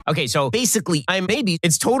Okay, so basically, I'm maybe,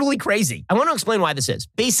 it's totally crazy. I want to explain why this is.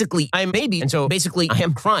 Basically, I'm maybe, and so basically, I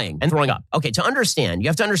am crying and throwing up. Okay, to understand, you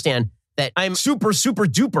have to understand that I'm super, super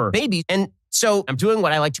duper baby. And so I'm doing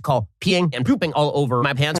what I like to call peeing and pooping all over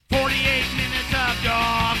my pants. 48 minutes of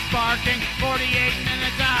dogs barking. 48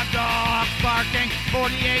 minutes of dogs barking.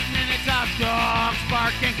 48 minutes of dogs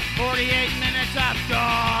barking. 48 minutes of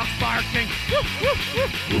dogs barking.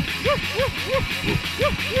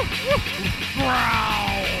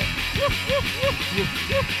 Growl.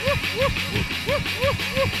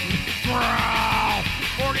 Growl.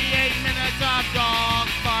 48 minutes of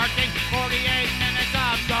dogs barking. 48 minutes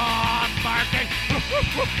of dogs barking.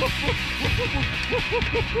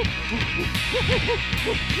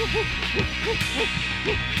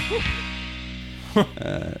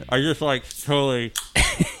 I just like totally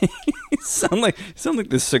sound like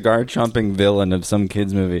the cigar chomping villain of some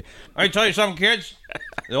kids movie. I tell you something, kids.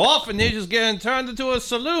 The orphanage is getting turned into a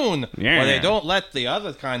saloon. Yeah. Where they don't let the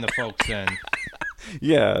other kind of folks in.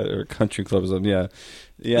 Yeah, or country clubs. Yeah.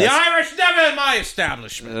 The Irish never in my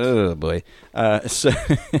establishment. Oh boy. So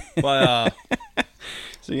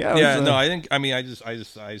no,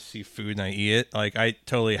 I see food and I eat it. Like I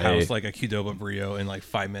totally house like a Qdoba burrito in like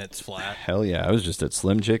 5 minutes flat. Hell yeah, I was just at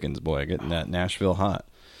Slim Chickens, boy, getting that Nashville hot.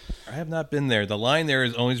 I have not been there. The line there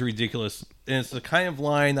is always ridiculous, and it's the kind of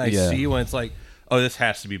line I see when it's like, oh, this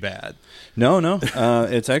has to be bad. No,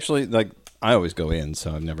 it's actually like I always go in,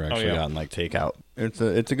 so I've never actually gotten like takeout.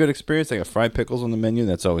 It's a good experience. They got fried pickles on the menu.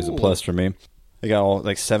 That's always a plus for me. They got all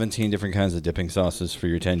like 17 different kinds of dipping sauces for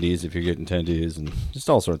your tendies if you're getting tendies, and just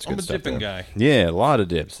all sorts of good stuff. I'm a dipping guy. Yeah, a lot of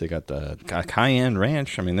dips. They got the cayenne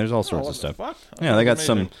ranch. I mean, there's all sorts of stuff. Fuck? Yeah, they got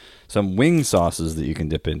some wing sauces that you can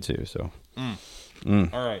dip into. So, all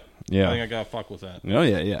right. Yeah, I think I gotta fuck with that. Oh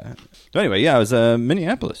yeah. So anyway, I was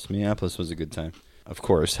Minneapolis. Minneapolis was a good time. Of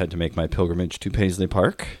course, had to make my pilgrimage to Paisley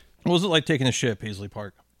Park. What was it like taking a shit at Paisley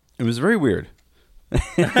Park? It was very weird.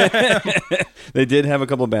 They did have a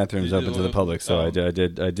couple of bathrooms open to the public, so I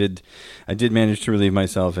did manage to relieve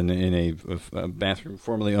myself in a bathroom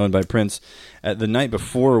formerly owned by Prince. The night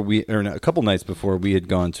before a couple nights before, we had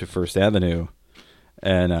gone to First Avenue,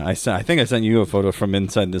 and I think I sent you a photo from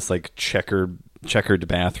inside this like checkered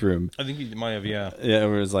bathroom. I think you might have, yeah. Yeah,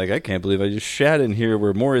 where it was like, I can't believe I just shat in here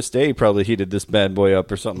where Morris Day probably heated this bad boy up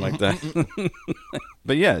or something like that.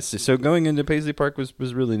 But yes, so going into Paisley Park was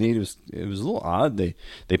really neat. It was a little odd. They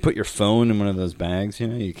put your phone in one of those bags,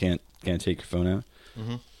 you can't take your phone out.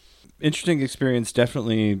 Mm-hmm. Interesting experience,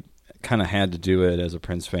 definitely kind of had to do it as a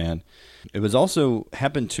Prince fan. It was also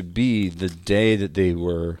happened to be the day that they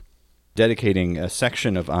were dedicating a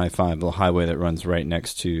section of I-5, the highway that runs right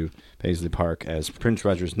next to Paisley Park, as Prince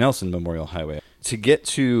Rogers Nelson Memorial Highway. To get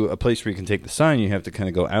to a place where you can take the sign, you have to kind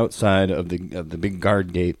of go outside of the big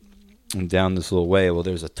guard gate and down this little way. Well,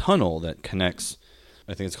 there's a tunnel that connects,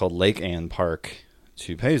 I think it's called Lake Ann Park,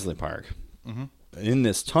 to Paisley Park. Mm-hmm. In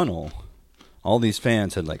this tunnel, all these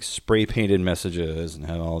fans had like spray painted messages and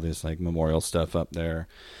had all this like memorial stuff up there.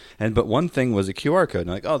 But one thing was a QR code.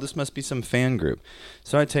 And I'm like, oh, this must be some fan group.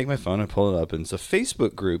 So I take my phone and pull it up, and it's a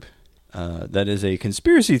Facebook group that is a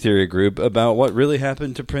conspiracy theory group about what really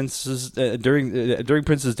happened to Prince's during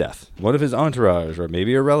Prince's death. One of his entourage, or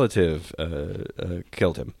maybe a relative,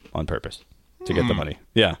 killed him on purpose to get the money.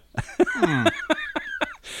 Yeah.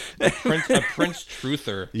 A Prince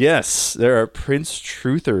truther. Yes, there are Prince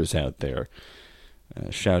truthers out there.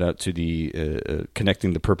 Shout out to the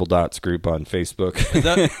Connecting the Purple Dots group on Facebook.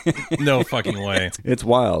 No fucking way. It's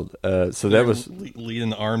wild. So that was lead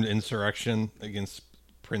an armed insurrection against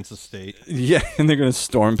Prince's estate. Yeah, and they're going to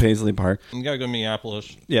storm Paisley Park. You got to go to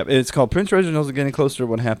Minneapolis. Yeah, it's called Prince Reginald's Getting Closer to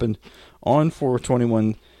What Happened on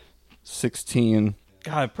 4/21/16.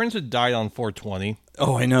 God, if Prince had died on 4/20.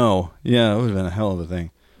 Oh, I know. Yeah, it would have been a hell of a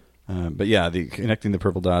thing. But yeah, the Connecting the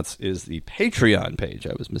Purple Dots is the Patreon page.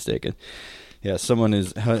 I was mistaken. Yeah, someone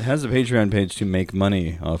has a Patreon page to make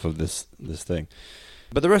money off of this thing.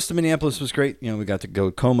 But the rest of Minneapolis was great. We got to go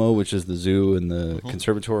to Como, which is the zoo and the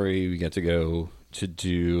conservatory. We got to go to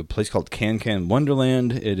do a place called Can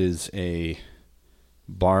Wonderland. It is a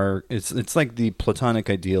bar. It's like the platonic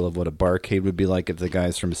ideal of what a barcade would be like if the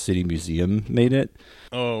guys from a city museum made it.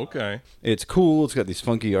 Oh, okay. It's cool. It's got these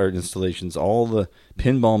funky art installations. All the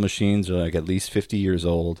pinball machines are like at least 50 years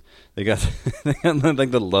old. They got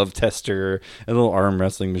like the Love Tester and little arm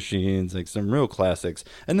wrestling machines, like some real classics.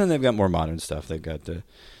 And then they've got more modern stuff. They've got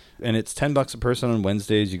and it's $10 a person on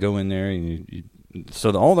Wednesdays. You go in there and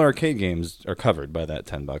so all the arcade games are covered by that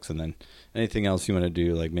 $10, and then anything else you want to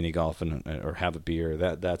do, like mini golf or have a beer,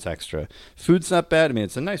 that's extra. Food's not bad. I mean,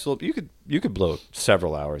 it's a nice little. You could blow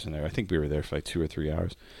several hours in there. I think we were there for like 2 or 3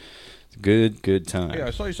 hours. Good time. Yeah,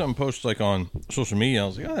 I saw you something posted like on social media. I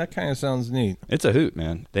was like, oh, that kind of sounds neat. It's a hoot,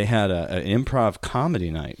 man. They had an improv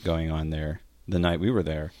comedy night going on there the night we were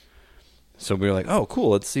there. So we were like, oh, cool.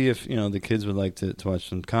 Let's see if, the kids would like to watch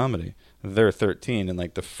some comedy. They're 13, and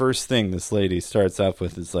like the first thing this lady starts off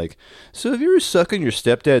with is like, so have you ever sucking your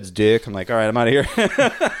stepdad's dick? I'm like, all right, I'm out of here.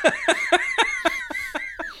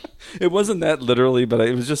 It wasn't that literally, but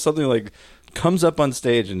it was just something like comes up on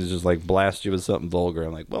stage and just like blast you with something vulgar.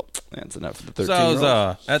 I'm like, well, that's enough for the 13 So I was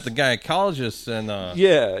at the gynecologist, and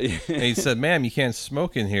yeah. and he said, ma'am, you can't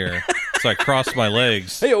smoke in here. So I crossed my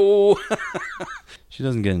legs. Hey-oh. She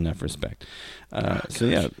doesn't get enough respect. So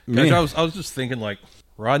yeah, Gosh, I was just thinking like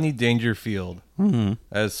Rodney Dangerfield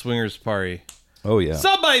as Swingers Party. Oh yeah.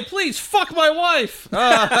 Somebody please fuck my wife.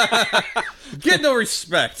 Get no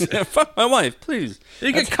respect. Yeah, fuck my wife, please.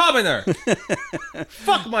 You can come in there.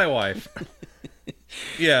 Fuck my wife.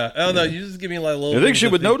 Yeah, I don't know. You just give me like a little. I think she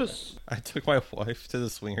would notice. I took my wife to the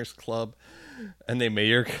swingers club, and they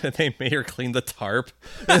made her clean the tarp.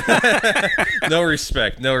 No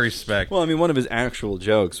respect. Well, I mean, one of his actual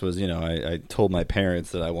jokes was, I told my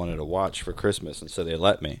parents that I wanted to watch for Christmas, and so they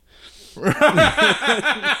let me.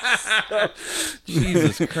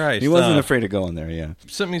 Jesus Christ. He wasn't afraid of going there, yeah.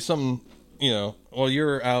 Sent me something, while you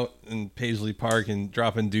were out in Paisley Park and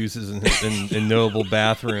dropping deuces in notable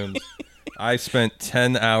bathrooms. I spent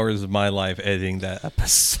 10 hours of my life editing that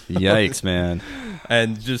episode. Yikes, man.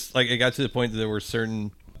 And just like it got to the point that there were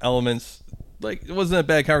certain elements, like it wasn't a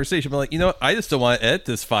bad conversation, but like, what? I just don't want to edit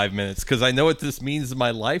this 5 minutes because I know what this means in my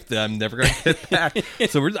life that I'm never going to get back.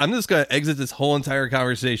 So I'm just going to exit this whole entire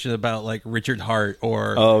conversation about like Richard Hart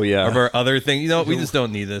or or other things. We just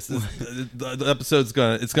don't need this. The episode's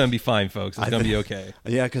it's going to be fine, folks. It's going to be okay.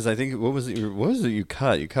 Yeah, because I think what was it you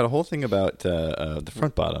cut? You cut a whole thing about the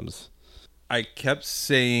front bottoms. I kept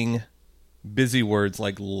saying busy words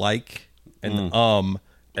like and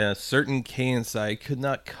and a certain cadence I could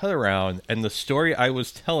not cut around, and the story I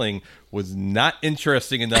was telling was not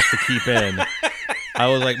interesting enough to keep in. I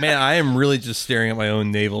was like, man, I am really just staring at my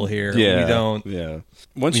own navel here. Yeah, we don't. Yeah.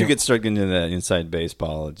 Once you get stuck into that inside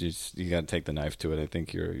baseball, you got to take the knife to it. I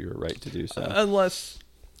think you're right to do so. Unless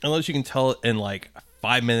you can tell it in like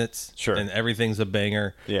 5 minutes, sure, and everything's a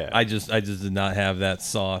banger. Yeah, I just did not have that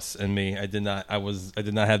sauce in me. I did not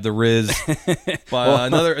have the Riz.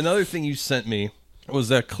 But another thing you sent me was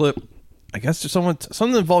that clip. I guess there's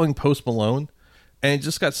something involving Post Malone, and it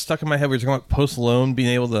just got stuck in my head. We were talking about Post Malone being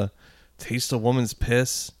able to taste a woman's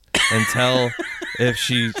piss and tell if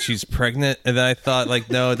she's pregnant, and then I thought like,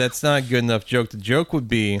 no, that's not a good enough joke. The joke would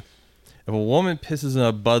be if a woman pisses in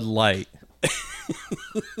a Bud Light.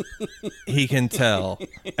 He can tell.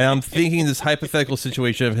 And I'm thinking this hypothetical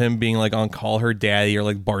situation of him being like on Call Her Daddy or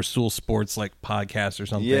like Barstool Sports like podcast or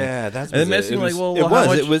something. Yeah, that's. And then like, well,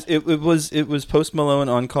 it was Post Malone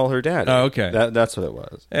on Call Her Daddy. Oh, okay, that's what it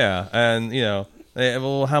was. Yeah, and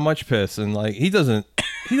well, how much piss? And like he doesn't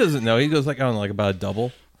know. He goes like, I don't know, like about a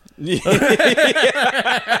double.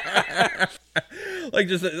 Like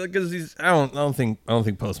just because I don't think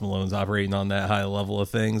Post Malone's operating on that high level of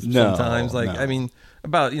things. Sometimes, like I mean,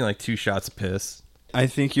 about like 2 shots of piss. I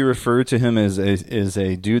think you refer to him as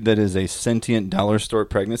a dude that is a sentient dollar store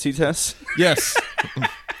pregnancy test. Yes.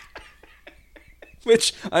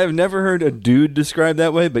 Which I have never heard a dude describe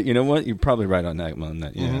that way, but you know what? You're probably right on that one.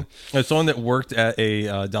 That, yeah. Mm-hmm. It's someone that worked at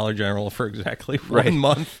a Dollar General for exactly 1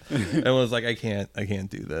 month and was like, I can't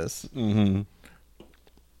do this. Mm-hmm.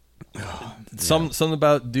 Something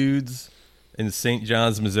about dudes in St.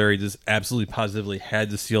 John's, Missouri, just absolutely positively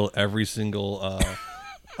had to steal every single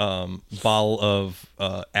bottle of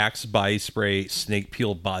Axe body spray snake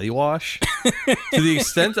peel body wash. To the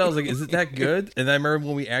extent I was like, is it that good? And I remember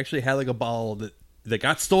when we actually had like a bottle that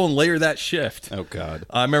got stolen later that shift. Oh God!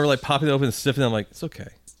 I remember like popping it open and sniffing it. I'm like, it's okay.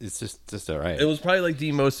 It's just all right. It was probably like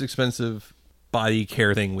the most expensive body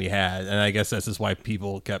care thing we had, and I guess that's just why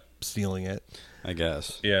people kept stealing it. I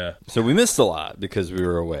guess. Yeah. So we missed a lot because we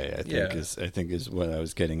were away. I think is what I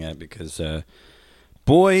was getting at because,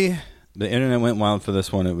 boy, the internet went wild for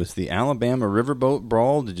this one. It was the Alabama riverboat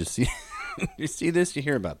brawl. Did you see? You see this? You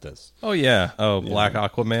hear about this? Oh yeah. Oh, Black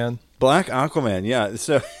Aquaman. Black Aquaman. Yeah.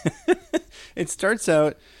 So it starts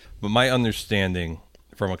out. But my understanding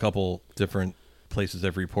from a couple different places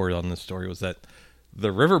I've reported on this story was that the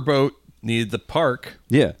riverboat needed the park.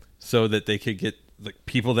 Yeah. So that they could get the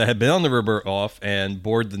people that had been on the river off and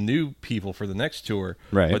board the new people for the next tour.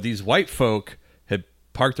 Right. But these white folk had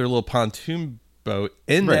parked their little pontoon boat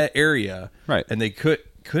in that area. Right. And they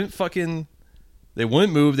couldn't fucking, they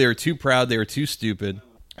wouldn't move. They were too proud. They were too stupid.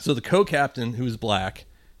 So the co-captain, who was black,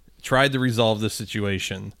 tried to resolve this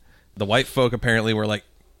situation. The white folk apparently were like,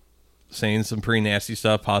 saying some pretty nasty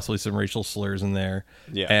stuff, possibly some racial slurs in there.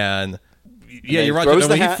 Yeah. And you're right. throws When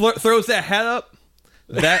the he hat. throws that hat up,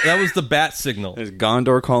 that was the bat signal. There's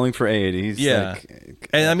Gondor calling for aid. He's like,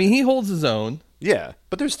 and I mean, he holds his own. yeah,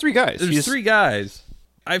 but there's 3 guys. There's 3 guys.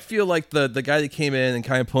 I feel like the guy that came in and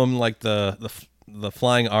kind of put him like the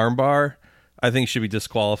flying armbar, I think should be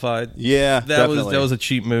disqualified. Yeah, that definitely. was a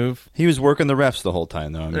cheap move. He was working the refs the whole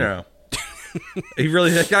time, though. I mean, Yeah.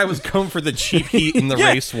 That guy was going for the cheap heat in the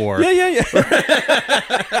race war. Yeah.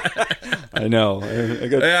 I know.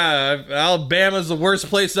 Yeah, Alabama's the worst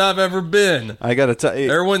place I've ever been. I got to tell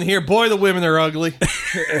you. Everyone here, boy, the women are ugly.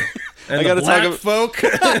 And I gotta the black talk folk.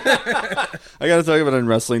 I got to talk about it in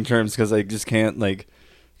wrestling terms because I just can't like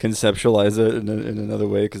conceptualize it in another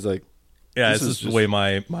way because like Yeah, this this is is the way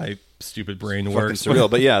my stupid brain fucking works. surreal.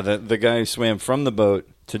 But yeah, the guy swam from the boat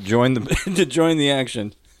to join the to join the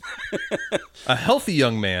action. A healthy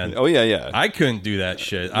young man. Oh yeah. I couldn't do that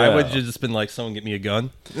shit. I would have just been like, someone get me a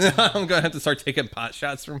gun. I'm going to have to start taking pot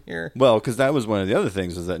shots from here. Well, because that was one of the other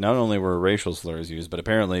things is that not only were racial slurs used, but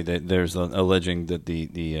apparently there's alleging that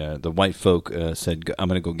the white folk said, "I'm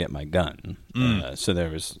going to go get my gun." So there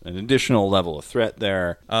was an additional level of threat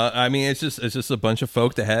there. I mean, it's just a bunch of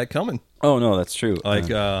folk that had it coming. Oh no, that's true. Like,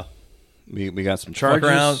 we got some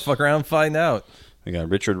charges. fuck around, find out. We got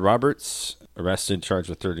Richard Roberts arrested, charged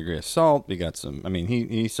with 3rd-degree assault. We got some. I mean,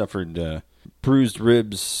 he suffered bruised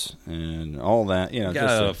ribs and all that. You know,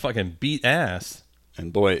 Got a fucking beat ass.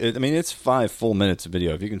 and boy, it's 5 full minutes of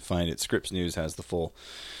video if you can find it. Scripps News has the full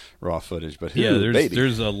raw footage. But Yeah, baby.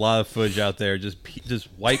 there's a lot of footage out there. Just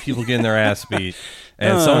white people getting their ass beat,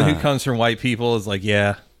 and someone who comes from white people is like,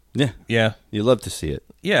 yeah, you love to see it.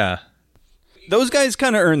 yeah. Those guys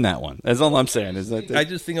kind of earned that one. That's all I'm saying. Is that I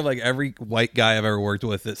just think of like every white guy I've ever worked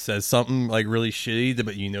with that says something like really shitty,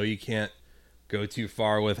 but you can't go too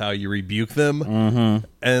far with how you rebuke them. Mm-hmm.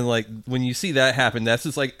 And like when you see that happen, that's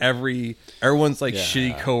just like everyone's like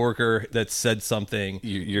shitty coworker that said something.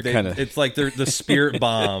 You're kind of it's like the spirit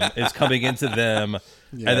bomb is coming into them,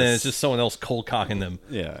 and then it's just someone else cold cocking them.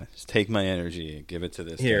 yeah. Just take my energy and give it to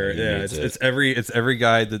this Here, guy. He yeah, needs it's it. every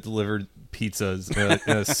guy that delivered pizzas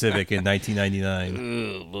in a Civic in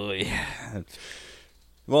 1999. Oh boy.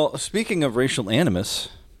 Well, speaking of racial animus,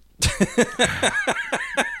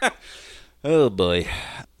 oh boy,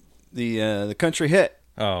 the country hit.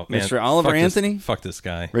 Oh man, Mr. Oliver Anthony? Fuck this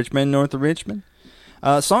guy. Richmond, north of Richmond.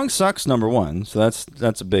 Song sucks, #1. So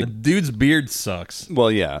that's a The big. dude's beard sucks.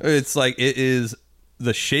 Well, yeah. It's like it is.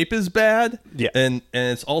 The shape is bad. Yeah. and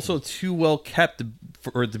it's also too well kept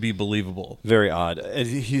for it to be believable. Very odd. And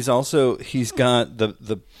he's got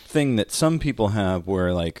the thing that some people have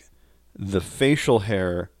where like the facial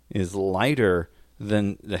hair is lighter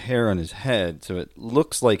than the hair on his head, so it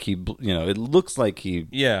looks like he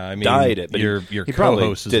Yeah, I mean, dyed it. But your he probably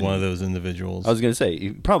co-host is didn't. one of those individuals. I was going to say he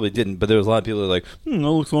probably didn't, but there was a lot of people that were like, that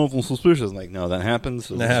looks awful suspicious. I'm like, no, that happens.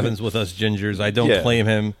 That happens with us gingers. I don't Yeah. claim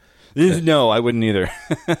him. No, I wouldn't either.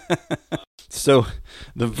 So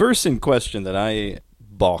the verse in question that I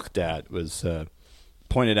balked at was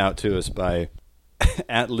pointed out to us by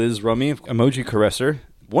at Liz Rummy, emoji caresser.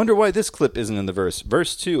 Wonder why this clip isn't in the verse.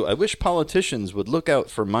 Verse 2, I wish politicians would look out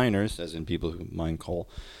for minors, as in people who mine coal,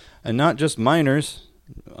 and not just minors,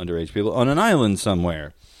 underage people, on an island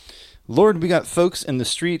somewhere. Lord, we got folks in the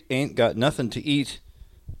street ain't got nothing to eat,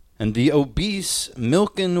 and the obese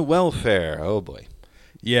milkin' welfare. Oh boy.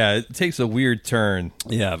 Yeah, it takes a weird turn.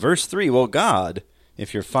 Yeah, verse 3, well, God,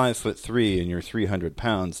 if you're 5'3" and you're 300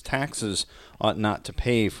 pounds, taxes ought not to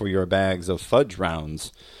pay for your bags of fudge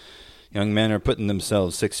rounds. Young men are putting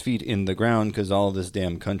themselves 6 feet in the ground because all this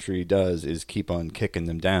damn country does is keep on kicking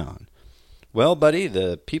them down. Well, buddy,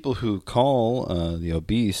 the people who call the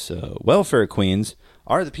obese welfare queens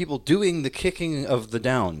are the people doing the kicking of the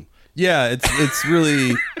down. Yeah, it's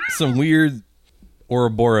really some weird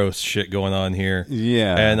Ouroboros shit going on here.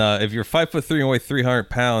 Yeah. And if you're 5'3" and weigh 300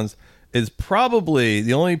 pounds, is probably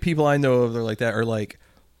the only people I know of that are like that are like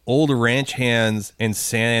old ranch hands in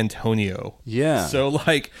San Antonio. Yeah. So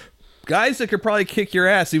like guys that could probably kick your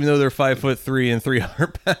ass even though they're 5'3" and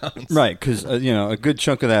 300 pounds. Right, because a good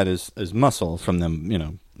chunk of that is muscle from them,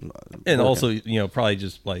 And working. also, probably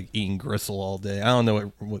just like eating gristle all day. I don't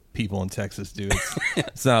know what people in Texas do.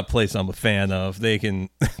 It's not a place I'm a fan of. They can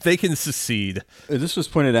secede. This was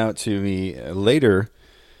pointed out to me later,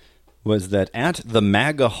 was that at the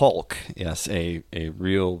MAGA Hulk, yes, a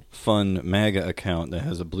real fun MAGA account that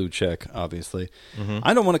has a blue check, obviously. Mm-hmm.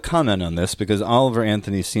 I don't want to comment on this because Oliver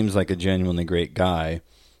Anthony seems like a genuinely great guy,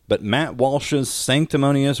 but Matt Walsh's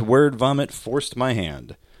sanctimonious word vomit forced my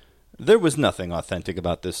hand. There was nothing authentic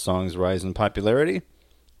about this song's rise in popularity.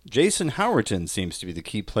 Jason Howerton seems to be the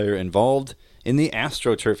key player involved in the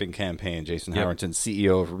AstroTurfing campaign. Jason Howerton,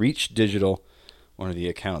 CEO of Reach Digital, one of the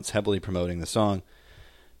accounts heavily promoting the song.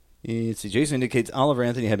 Jason indicates Oliver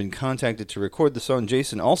Anthony had been contacted to record the song.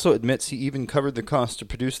 Jason also admits he even covered the cost to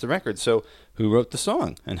produce the record. So, who wrote the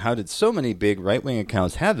song? And how did so many big right-wing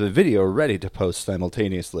accounts have the video ready to post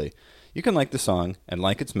simultaneously? You can like the song and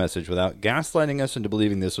like its message without gaslighting us into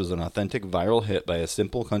believing this was an authentic viral hit by a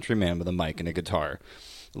simple country man with a mic and a guitar.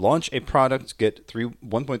 Launch a product, get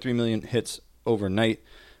 1.3 million hits overnight,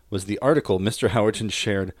 was the article Mr. Howerton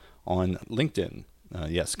shared on LinkedIn.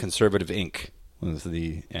 Yes, Conservative Inc. was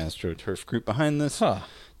the AstroTurf group behind this.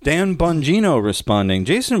 Dan Bongino responding,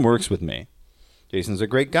 Jason works with me. Jason's a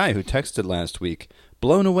great guy who texted last week,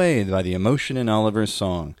 blown away by the emotion in Oliver's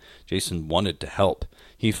song. Jason wanted to help.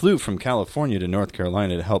 He flew from California to North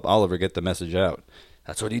Carolina to help Oliver get the message out.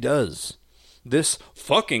 That's what he does. This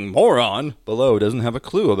fucking moron below doesn't have a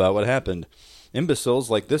clue about what happened. Imbeciles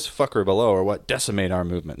like this fucker below are what decimate our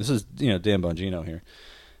movement. This is, Dan Bongino here.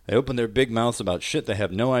 They open their big mouths about shit they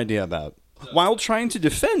have no idea about. While trying to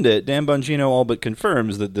defend it, Dan Bongino all but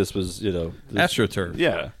confirms that this was, AstroTurf.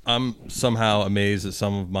 Yeah. I'm somehow amazed that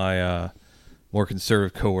some of my more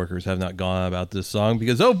conservative coworkers have not gone about this song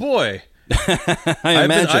because, oh boy,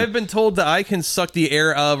 I've been told that I can suck the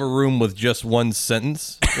air out of a room with just one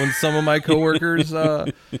sentence when some of my coworkers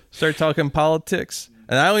start talking politics.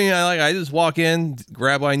 And I just walk in,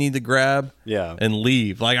 grab what I need to grab, and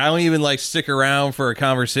leave. Like I don't even like stick around for a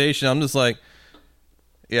conversation. I'm just like,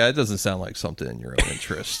 yeah, it doesn't sound like something in your own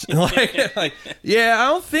interest. I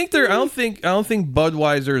don't think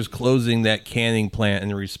Budweiser is closing that canning plant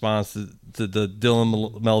in response to the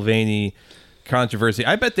Dylan Mulvaney controversy.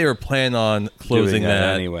 I bet they were planning on closing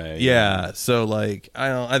that anyway. Yeah. So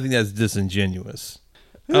I think that's disingenuous.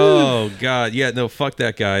 Oh God. Yeah. No. Fuck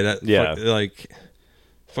that guy.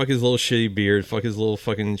 Fuck his little shitty beard. Fuck his little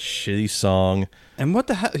fucking shitty song. And what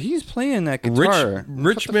the hell? He's playing that guitar.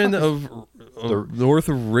 Richmond north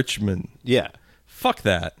of Richmond. Yeah. Fuck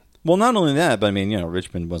that. Well, not only that, but I mean,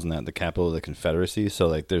 Richmond wasn't that the capital of the Confederacy,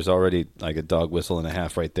 so there's already a dog whistle and a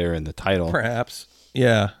half right there in the title. Perhaps.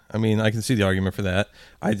 Yeah. I mean, I can see the argument for that.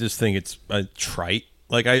 I just think it's a trite.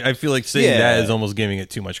 I feel like saying that is almost giving it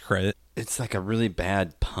too much credit. It's like a really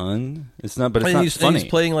bad pun. It's not, but it's not funny. And he's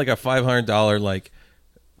playing a $500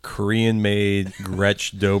 Korean-made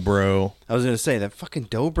Gretsch Dobro. I was going to say, that fucking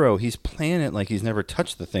Dobro, he's playing it like he's never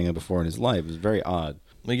touched the thing before in his life. It was very odd.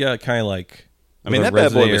 We got kind of that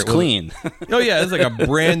bad boy was clean. Oh, yeah, it's like a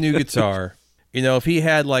brand new guitar. If he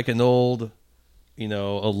had an old,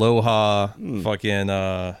 Aloha fucking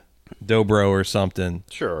Dobro or something.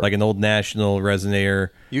 Sure. Like an old National Resonator.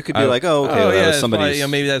 You could be that was somebody's.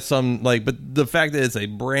 Maybe that's some, but the fact that it's a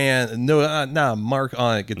brand, not a mark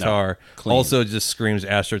on it guitar, also just screams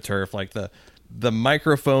AstroTurf. The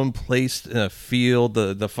microphone placed in a field,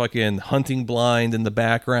 the fucking hunting blind in the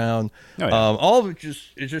background. Oh, yeah. All of it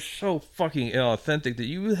is just so fucking inauthentic that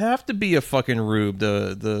you would have to be a fucking rube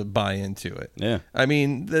to buy into it. Yeah. I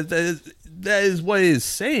mean, that is what it is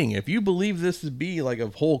saying. If you believe this to be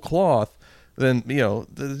of whole cloth, then the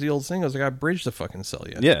old saying goes, I got a bridge to fucking sell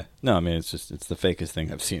you. Yeah. No, I mean it's the fakest thing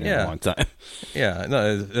I've seen in a long time. Yeah.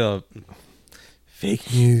 No.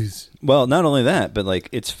 Fake news. Well, not only that, but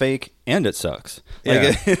it's fake and it sucks.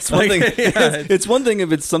 It's one thing. It's one thing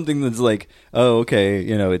if it's something that's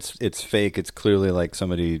it's fake. It's clearly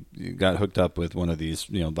somebody got hooked up with one of these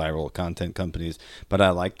viral content companies. But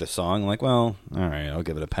I like the song. Well, all right, I'll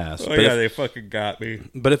give it a pass. Oh yeah, they fucking got me.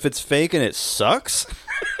 But if it's fake and it sucks,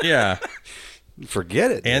 yeah,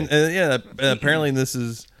 forget it. And apparently this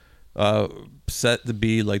is set to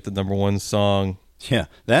be the number one song. Yeah,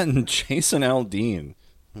 that and Jason Aldean.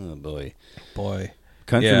 Oh boy.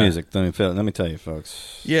 Country music. Let me tell you,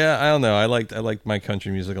 folks. Yeah, I don't know. I liked my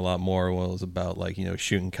country music a lot more when it was about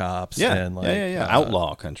shooting cops. Yeah, and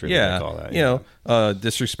outlaw country. Yeah, they call that.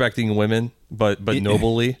 Disrespecting women, but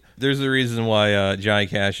nobly. There's a reason why Johnny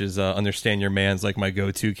Cash's "Understand Your Man's" my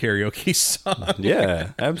go-to karaoke song.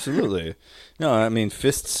 Yeah, absolutely. No, I mean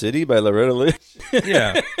Fist City by Loretta Lee.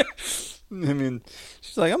 Yeah. I mean,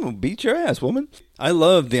 she's like, I'm going to beat your ass, woman. I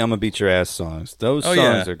love the I'm going to beat your ass songs. Those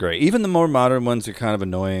songs are great. Even the more modern ones are kind of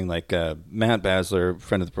annoying. Matt Basler,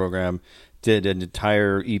 friend of the program, did an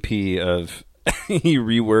entire EP of, he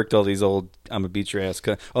reworked all these old I'm going to beat your ass,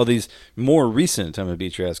 all these more recent I'm going to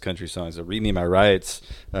beat your ass country songs. Read Me My Rights.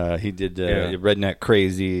 He did Redneck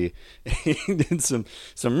Crazy. He did some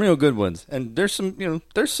real good ones. And there's some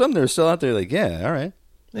that are still out there all right.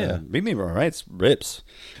 Yeah, Read Me My Rights rips.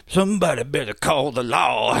 Somebody better call the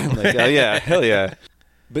law. Oh yeah, hell yeah.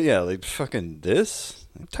 But yeah, fucking this.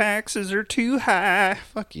 Taxes are too high.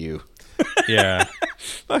 Fuck you. Yeah.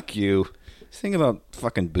 Fuck you. Think about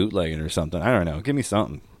fucking bootlegging or something. I don't know. Give me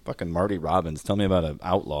something. Fucking Marty Robbins. Tell me about an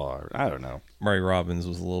outlaw. Or, I don't know. Marty Robbins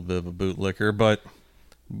was a little bit of a bootlicker, but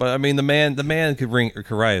I mean, the man could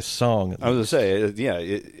write a song. I was gonna say,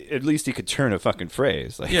 at least he could turn a fucking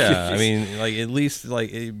phrase. Like, Yeah, I mean, like at least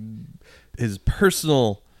like his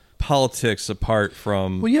personal politics apart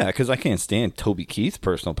from. Well, yeah, because I can't stand Toby Keith's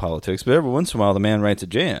personal politics, but every once in a while the man writes a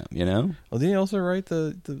jam, you know? Oh, did he also write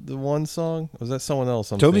the one song? Or was that someone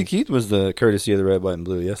else? Toby Keith was the courtesy of the Red, White, and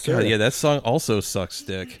Blue, yes, sir. God, yeah, that song also sucks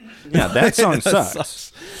dick. Yeah, that song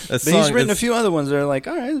sucks. That But he's song- written a few other ones that are like,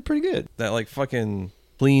 all right, it's pretty good. That like fucking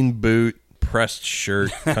clean boot, pressed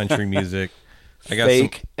shirt, country music. I got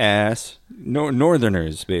Fake ass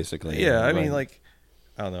Northerners, basically. Yeah, I mean, like,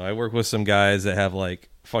 I don't know. I work with some guys that have like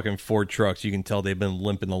fucking Ford trucks. You can tell they've been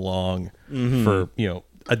limping along for,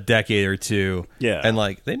 a decade or two. Yeah. And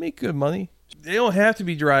like, they make good money. They don't have to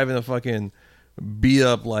be driving a fucking beat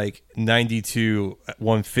up like 92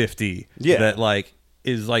 150 that like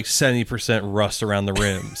is like 70% rust around the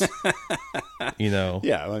rims.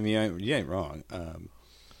 Yeah, I mean, you ain't wrong.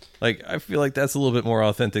 Like, I feel like that's a little bit more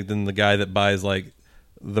authentic than the guy that buys like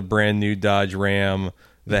the brand new Dodge Ram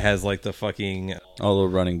that has like the fucking all the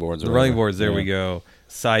running boards. the running boards. There we go.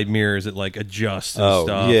 Side mirrors that like adjust and Oh,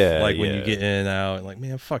 stuff. yeah, like when you yeah. get in and out. And like,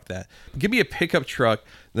 man, fuck that. Give me a pickup truck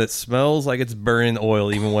that smells like it's burning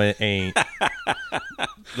oil even when it ain't.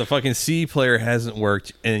 The fucking CD player hasn't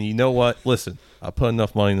worked, and you know what? Listen, I put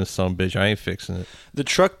enough money in this son of a bitch. I ain't fixing it. The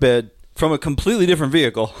truck bed from a completely different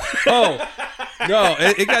vehicle. Oh no!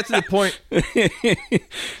 It got to the point.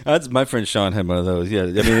 That's my friend Sean had one of those. Yeah, I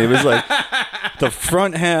mean, it was like the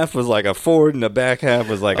front half was like a Ford, and the back half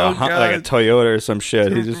was like Oh, like a God. Toyota or some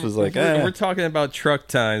shit. He just was like, We're talking about truck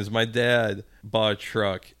times. My dad bought a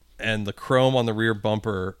truck, and the chrome on the rear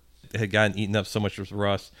bumper had gotten eaten up so much with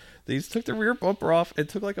rust. They just took the rear bumper off and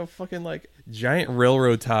took like a fucking like giant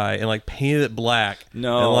railroad tie and like painted it black.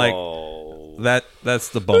 No, and like that's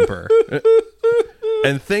the bumper.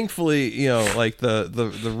 And thankfully, like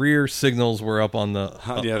the rear signals were up on the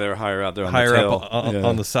yeah, they were higher out there on higher the tail. up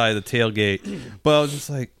on the side of the tailgate. But I was just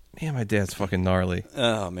like, man, my dad's fucking gnarly.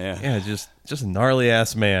 Oh man, Yeah, just a gnarly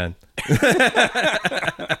ass man.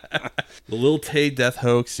 The Lil Tay death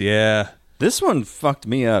hoax, yeah. this one fucked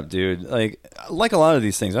me up, dude. Like a lot of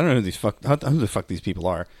these things, I don't know who the fuck these people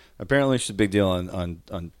are. Apparently, it's a big deal on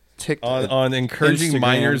TikTok, On encouraging Instagram.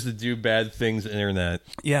 minors to do bad things on the internet.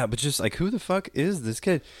 Yeah, but just like, who the fuck is this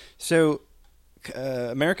kid? So,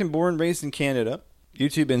 American born, raised in Canada,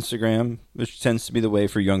 YouTube, Instagram, which tends to be the way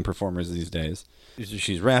for young performers these days.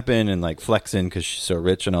 She's rapping and like flexing because she's so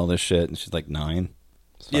rich and all this shit, and she's like 9.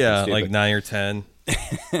 It's fucking Yeah, stupid. like 9 or 10.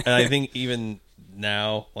 And I think even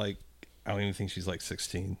now, like, I don't even think she's like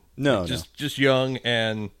 16. No, Just young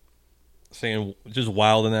and saying, just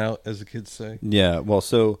wilding out, as the kids say. Yeah, well,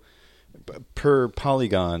 so per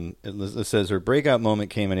Polygon, it says her breakout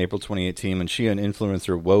moment came in April 2018 when she and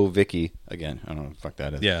influencer Woah Vicky, again, I don't know what the fuck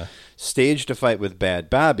that is, Yeah. staged a fight with Bad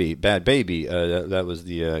Baby, that was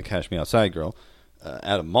the Cash Me Outside girl,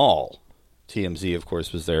 at a mall. TMZ, of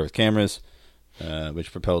course, was there with cameras,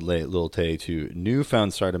 which propelled Lil Tay to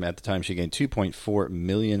newfound stardom. At the time, she gained 2.4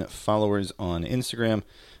 million followers on Instagram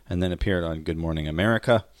and then appeared on Good Morning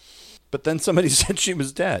America. But then somebody said she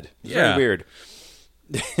was dead. It's Yeah. very weird.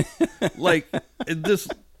 Like, this,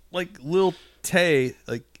 like, Lil Tay,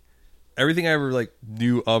 like, everything I ever, like,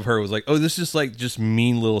 knew of her was like, oh, this is, like, just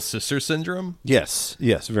mean little sister syndrome. Yes,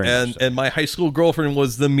 very much so. And my high school girlfriend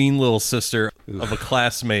was the mean little sister of a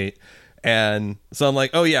classmate. And so I'm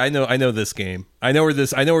like, oh yeah, I know this game. I know where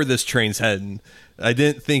this train's heading. I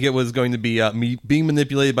didn't think it was going to be me being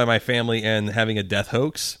manipulated by my family and having a death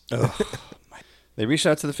hoax. They reached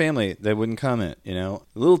out to the family. They wouldn't comment, you know.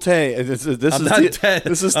 Lil Tay, I'm not dead.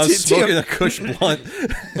 This is I'm smoking a Kush blunt.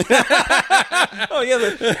 Oh yeah,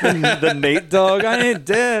 the Nate dog. I ain't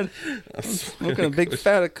dead. I'm smoking a big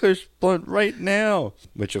fat Kush blunt right now.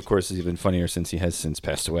 Which of course is even funnier since he has since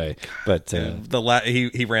passed away. But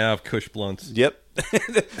He ran out of Kush blunts. yep,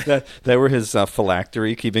 that were his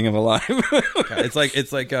phylactery keeping him alive. It's like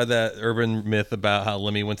that urban myth about how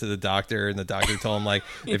Lemmy went to the doctor and the doctor told him, like,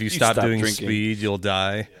 if you stop doing drinking. speed, you'll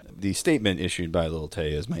die. The statement issued by Lil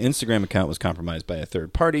Tay is, my Instagram account was compromised by a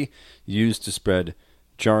third party used to spread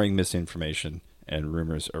jarring misinformation and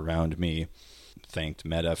rumors around me. Thanked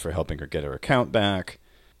Meta for helping her get her account back.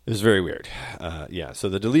 It was very weird. So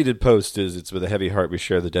the deleted post is, it's with a heavy heart we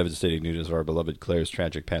share the devastating news of our beloved Claire's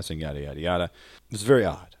tragic passing, yada, yada, yada. It was very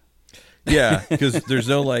odd. Yeah, because there's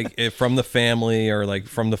no, like, from the family or, like,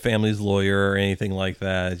 from the family's lawyer or anything like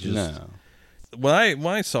that. It's just, No. when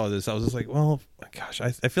I saw this, I was just like, well, gosh,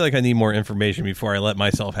 I feel like I need more information before I let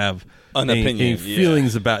myself have An any opinion,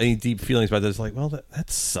 feelings about any deep feelings about this. Like, well, that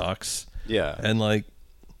sucks. Yeah. And like,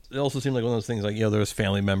 it also seemed like one of those things. Like, there was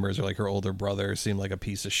family members or like her older brother seemed like a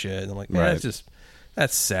piece of shit. And I'm like, man, Right.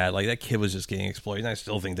 that's sad. Like, that kid was just getting exploited. And I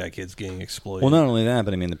still think that kid's getting exploited. Well, not only that,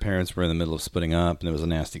 but I mean, the parents were in the middle of splitting up, and there was a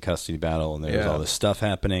nasty custody battle, and there was all this stuff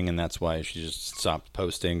happening, and that's why she just stopped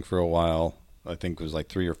posting for a while. I think it was like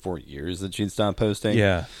 3 or 4 years that she'd stopped posting.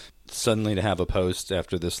 Yeah. Suddenly to have a post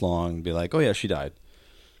after this long and be like, oh yeah, she died.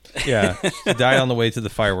 Yeah. She died on the way to the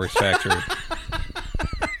fireworks factory.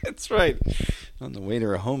 That's right. On the way to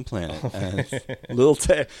her home planet. Lil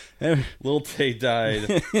Tay. Lil Tay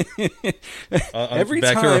died. Every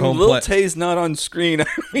back to her time home Lil Tay's not on screen,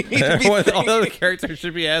 we need to be all the other characters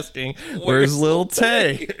should be asking, where's Lil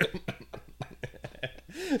Tay?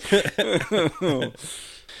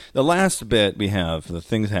 The last bit we have, the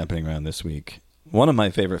things happening around this week. One of my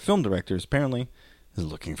favorite film directors, apparently, is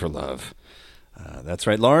looking for love. That's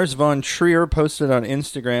right. Lars von Trier posted on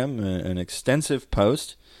Instagram an extensive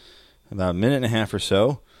post, about a minute and a half or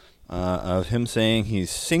so, of him saying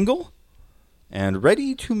he's single and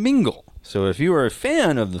ready to mingle. So if you are a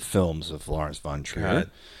fan of the films of Lars von Trier...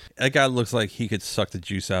 God, that guy looks like he could suck the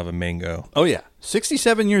juice out of a mango. Oh, yeah.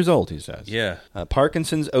 67 years old, he says. Yeah.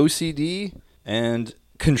 Parkinson's, OCD, and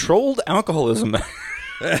controlled alcoholism.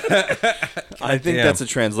 I think that's a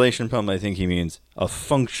translation problem. I think he means a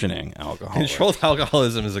functioning alcoholic. Controlled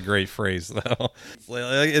alcoholism is a great phrase, though.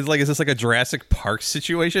 It's like, is this like a Jurassic Park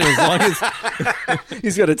situation? As long as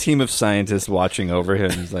He's got a team of scientists watching over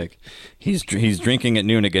him. He's like, he's drinking at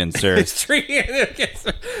noon again, sir. it's drinking,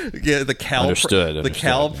 yeah, the cal Understood. The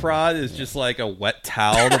Calprod is just like a wet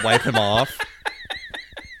towel to wipe him off.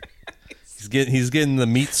 He's getting the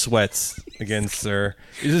meat sweats again, sir.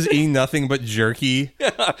 He's just eating nothing but jerky.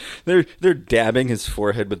 Yeah, they're dabbing his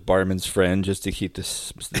forehead with Barman's friend just to keep the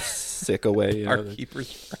sick away. You know? Our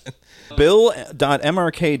keeper's friend.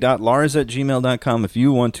 Bill.mrk.lars@gmail.com if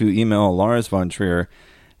you want to email Lars von Trier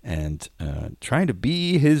and try to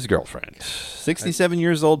be his girlfriend. 67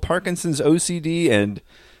 years old, Parkinson's, OCD, and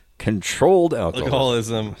controlled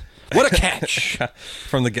alcoholism. What a catch!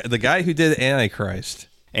 From the guy who did Antichrist.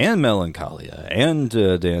 And Melancholia, and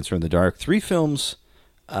Dancer in the Dark. 3 films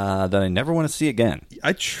that I never want to see again.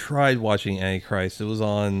 I tried watching Antichrist. It was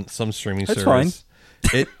on some streaming That's service.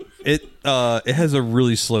 fine. It has a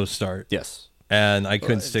really slow start. Yes. And I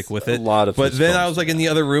couldn't stick with it. A lot of but his then I films was like in the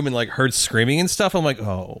other room and like heard screaming and stuff. I'm like,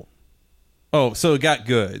 oh, so it got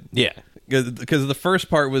good. Yeah. Because the first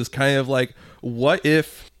part was kind of like, what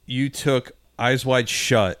if you took Eyes Wide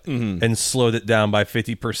Shut and slowed it down by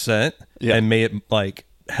 50% and made it like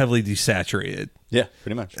heavily desaturated? Yeah,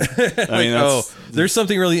 pretty much. I mean, there's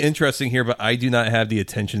something really interesting here, but I do not have the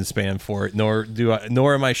attention span for it, nor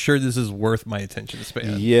am I sure this is worth my attention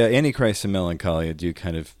span. Yeah, Antichrist and Melancholia do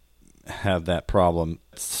kind of have that problem.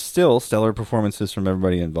 Still, stellar performances from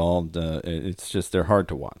everybody involved. It's just they're hard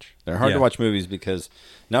to watch. They're hard to watch movies because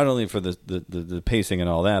not only for the pacing and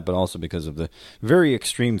all that, but also because of the very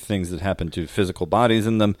extreme things that happen to physical bodies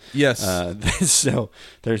in them. Yes. So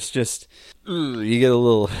there's just you get a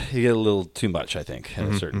little too much, I think, at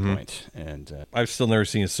a certain point. And I've still never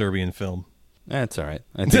seen a Serbian film. That's all right.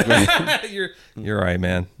 I think You're right,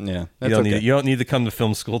 man. Yeah, you don't need to come to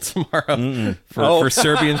film school tomorrow for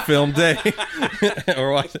Serbian Film Day.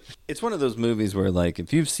 Or what? It's one of those movies where, like,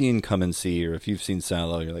 if you've seen Come and See or if you've seen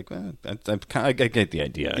Salo, you're like, well, I get the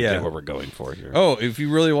idea. I get what we're going for here. Oh, if you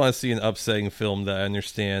really want to see an upsetting film that I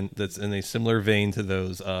understand that's in a similar vein to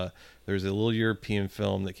those, there's a little European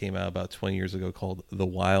film that came out about 20 years ago called The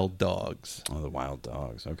Wild Dogs. Oh, The Wild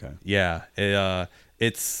Dogs. Okay. Yeah,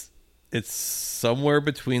 it's somewhere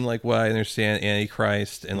between like what I understand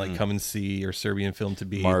Antichrist and like Come and See or Serbian Film to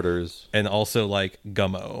Be. Martyrs. And also like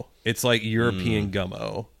Gummo. It's like European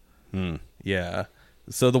Gummo. Yeah.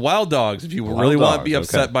 So The Wild Dogs, if you really want to be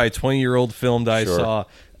upset by a 20-year-old film that I saw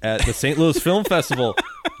at the St. Louis Film Festival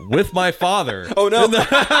with my father. Oh, no.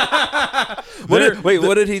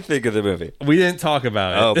 What did he think of the movie? We didn't talk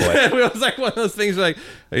about it. Oh, boy. It was like one of those things where, like,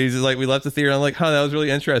 he's just like, we left the theater and I'm like, huh, that was really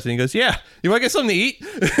interesting. He goes, yeah, you want to get something to eat?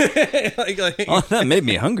 That made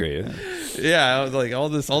me hungry. Yeah, I was like, all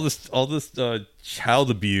this child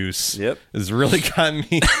abuse has really gotten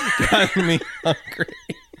me hungry.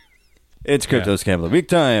 It's Crypto Scam of the Week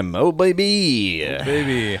time. Oh, baby. Oh,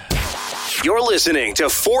 baby. You're listening to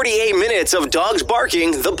 48 Minutes of Dogs Barking,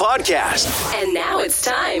 the podcast. And now it's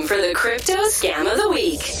time for the Crypto Scam of the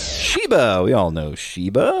Week. Shiba. We all know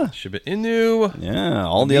Shiba. Shiba Inu. Yeah,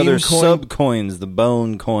 all the Meme other coin. sub-coins, the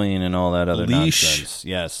bone coin and all that other Leash. nonsense.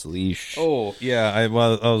 Yes, leash. Oh, yeah. I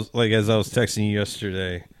was like, as I was texting you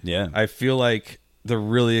yesterday, Yeah. I feel like to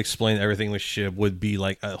really explain everything with Shib would be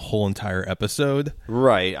like a whole entire episode.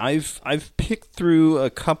 Right. I've picked through a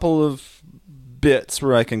couple of bits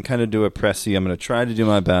where I can kind of do a pressy. I'm going to try to do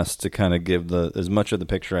my best to kind of give as much of the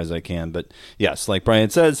picture as I can. But yes, like Brian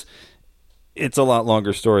says, it's a lot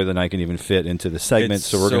longer story than I can even fit into the segment. It's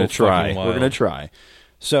So we're so going to try. fucking wild. We're going to try.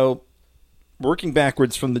 So working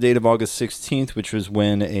backwards from the date of August 16th, which was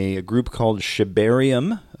when a group called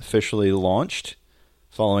Shibarium officially launched,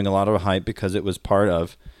 following a lot of hype because it was part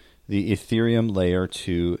of the Ethereum Layer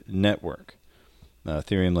 2 network.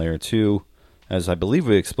 Ethereum Layer 2, as I believe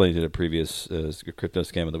we explained it at a previous Crypto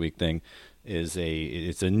Scam of the Week thing, it's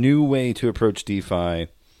a new way to approach DeFi.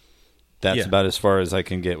 That's about as far as I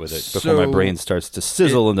can get with it before my brain starts to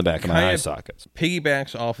sizzle in the back of my eye sockets.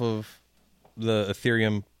 Piggybacks off of the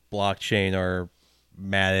Ethereum blockchain or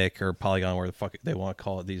Matic or Polygon, where the fuck they want to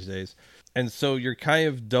call it these days. And so you're kind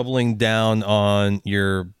of doubling down on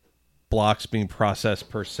your blocks being processed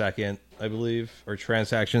per second, I believe, or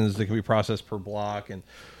transactions that can be processed per block, and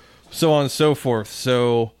so on and so forth.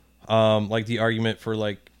 So, like the argument for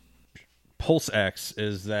like PulseX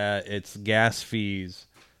is that its gas fees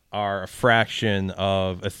are a fraction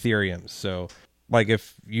of Ethereum. So, like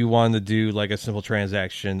if you wanted to do like a simple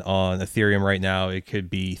transaction on Ethereum right now, it could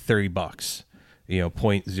be $30,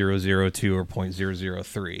 0.002 or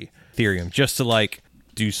 0.003 Ethereum, just to like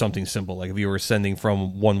do something simple. Like if you were sending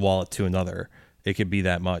from one wallet to another, it could be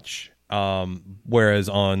that much. Whereas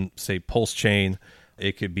on say Pulse Chain,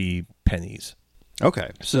 it could be pennies.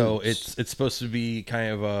 Okay. So it's supposed to be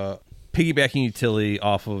kind of a piggybacking utility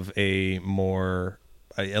off of a more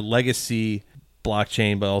a legacy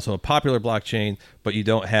blockchain, but also a popular blockchain, but you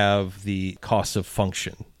don't have the cost of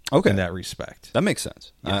function in that respect. That makes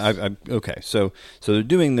sense. Yes. Okay, so they're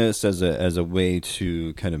doing this as a way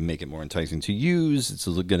to kind of make it more enticing to use. It's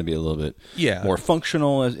going to be a little bit more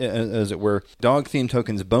functional, as it were. Dog theme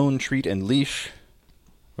tokens Bone, Treat, and Leash,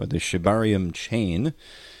 or the Shibarium chain.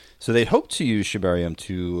 So they'd hope to use Shibarium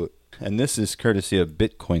to, and this is courtesy of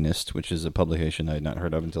Bitcoinist, which is a publication I had not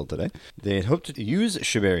heard of until today. They'd hope to use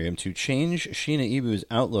Shibarium to change Shiba Inu's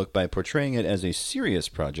outlook by portraying it as a serious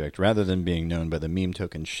project rather than being known by the meme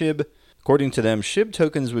token SHIB. According to them, SHIB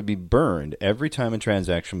tokens would be burned every time a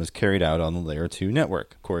transaction was carried out on the Layer 2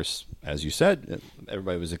 network. Of course, as you said,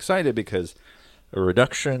 everybody was excited because a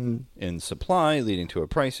reduction in supply leading to a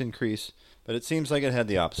price increase. But it seems like it had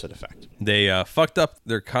the opposite effect. They fucked up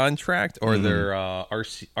their contract or their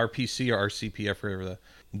RPC or RCPF, whatever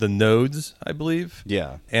the nodes, I believe.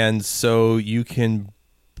 Yeah. And so you can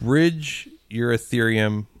bridge your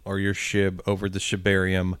Ethereum or your SHIB over the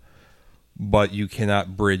Shibarium, but you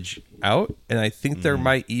cannot bridge out. And I think there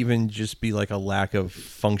might even just be like a lack of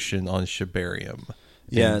function on Shibarium.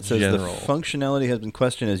 Yeah, it says the functionality has been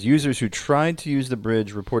questioned as users who tried to use the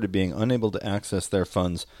bridge reported being unable to access their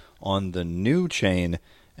funds on the new chain.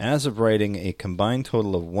 As of writing, a combined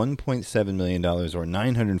total of $1.7 million or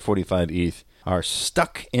 945 ETH are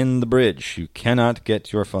stuck in the bridge. You cannot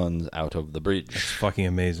get your funds out of the bridge. It's fucking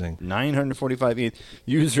amazing. 945 ETH.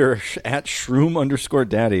 User at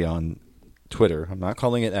shroom_daddy on Twitter. I'm not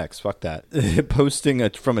calling it X. Fuck that. Posting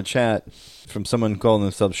from a chat from someone calling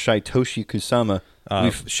themselves Shaitoshi Kusama.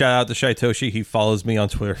 Shout out to Shaitoshi. He follows me on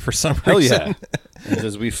Twitter for some reason. Hell yeah. It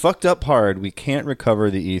says, we fucked up hard. We can't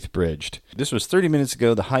recover the ETH bridged. This was 30 minutes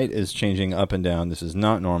ago. The height is changing up and down. This is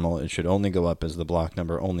not normal. It should only go up as the block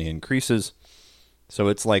number only increases. So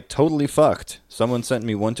it's like totally fucked. Someone sent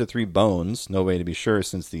me 1 to 3 bones. No way to be sure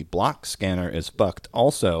since the block scanner is fucked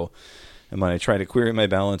also. And when I try to query my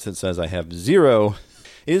balance, it says I have 0.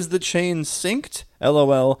 Is the chain synced?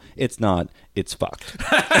 LOL. It's not. It's fucked.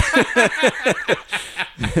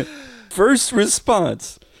 First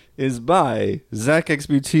response is by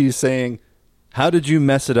ZachXBT saying, how did you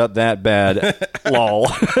mess it up that bad? Lol.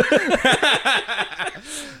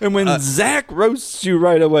 And when Zach roasts you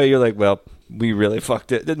right away, you're like, well, we really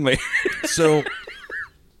fucked it, didn't we? So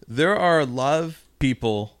there are a lot of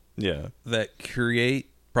people Yeah. that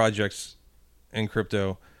create projects in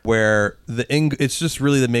crypto where it's just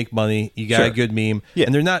really to make money. You got Sure. a good meme. Yeah.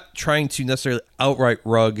 And they're not trying to necessarily outright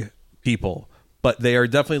rug people, but they are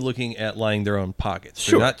definitely looking at lining their own pockets.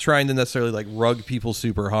 Sure. They're not trying to necessarily like rug people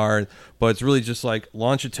super hard, but it's really just like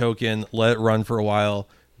launch a token, let it run for a while.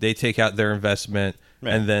 They take out their investment,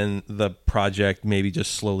 Right. and then the project maybe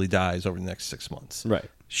just slowly dies over the next 6 months. Right.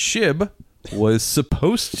 SHIB was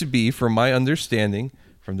supposed to be, from my understanding,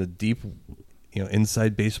 from the deep,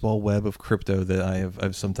 inside baseball web of crypto that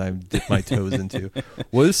I've sometimes dipped my toes into,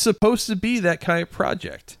 was supposed to be that kind of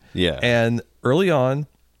project. Yeah. And early on,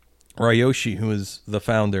 Ryoshi, who is the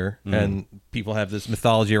founder, and people have this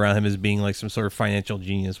mythology around him as being like some sort of financial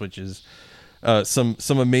genius, which is some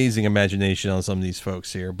amazing imagination on some of these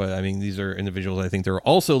folks here. But I mean, these are individuals I think they're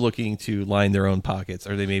also looking to line their own pockets,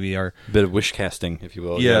 or they maybe are A bit of wish casting, if you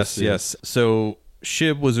will. Yes. So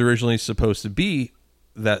SHIB was originally supposed to be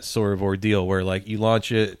that sort of ordeal where like you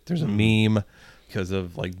launch it, there's a meme because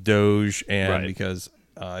of like Doge, and because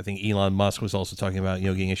I think Elon Musk was also talking about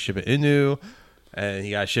getting a Shiba Inu, and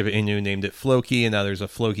he got Shiba Inu, named it Floki, and now there's a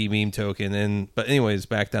Floki meme token. But anyways,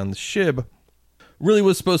 back down to SHIB. Really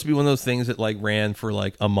was supposed to be one of those things that like ran for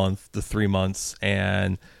like a month to 3 months,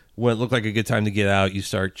 and when it looked like a good time to get out, you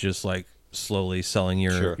start just like slowly selling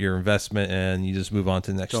your investment, and you just move on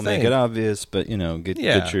to the next Don't thing. make it obvious, but get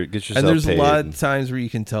yourself and there's paid. a lot of times where you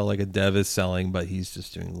can tell like a dev is selling, but he's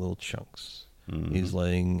just doing little chunks.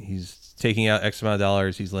 He's taking out X amount of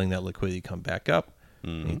dollars, he's letting that liquidity come back up,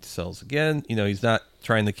 and he sells again. He's not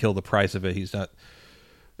trying to kill the price of it. He's not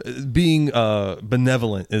being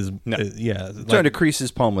benevolent trying to crease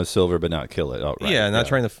his palm with silver but not kill it outright. Not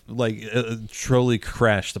trying to truly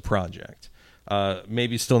crash the project.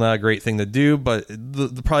 Maybe still not a great thing to do, but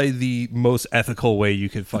probably the most ethical way you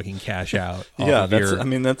could fucking cash out.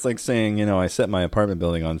 That's like saying, I set my apartment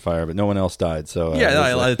building on fire, but no one else died. So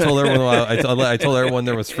I told everyone I told everyone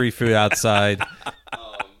there was free food outside.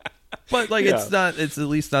 But it's at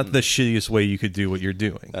least not the shittiest way you could do what you're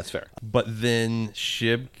doing. That's fair. But then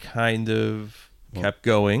SHIB kind of kept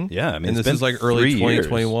going. Yeah, I mean, and it's this is been like early 3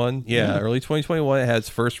 2021. years. Early 2021. It had its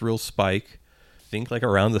first real spike. I think like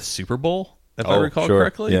around the Super Bowl, if I recall sure.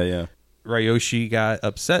 correctly. Yeah. Ryoshi got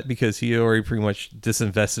upset because he already pretty much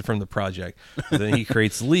disinvested from the project. And then he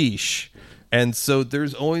creates Leash. And so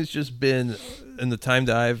there's always just been, in the time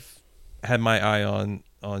that I've had my eye on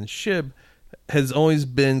SHIB, has always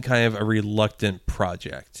been kind of a reluctant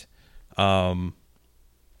project. I've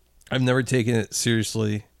never taken it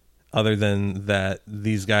seriously, other than that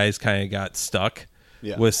these guys kind of got stuck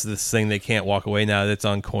with this thing they can't walk away. Now that it's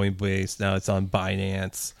on Coinbase, now it's on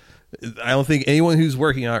Binance. I don't think anyone who's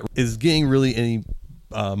working on it is getting really any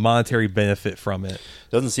monetary benefit from it.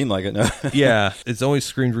 Doesn't seem like it, no. Yeah, it's always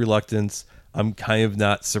screamed reluctance. I'm kind of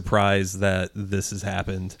not surprised that this has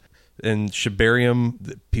happened. And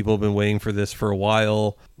Shibarium, people have been waiting for this for a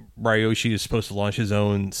while. Ryoshi is supposed to launch his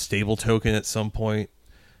own stable token at some point.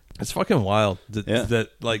 It's fucking wild that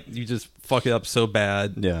like you just fuck it up so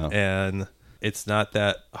bad. Yeah. And it's not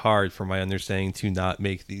that hard, from my understanding, to not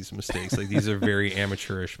make these mistakes. Like these are very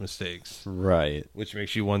amateurish mistakes. Right. Which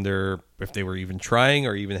makes you wonder if they were even trying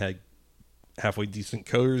or even had halfway decent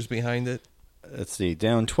coders behind it. Let's see,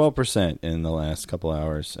 down 12% in the last couple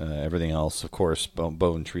hours. Everything else, of course,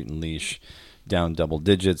 Bone, Treat, and Leash, down double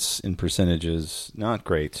digits in percentages. Not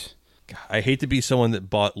great. God, I hate to be someone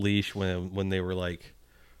that bought Leash when they were like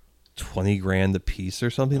 $20,000 a piece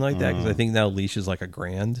or something like that, because I think now Leash is like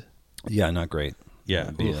 $1,000. Yeah, not great. Yeah.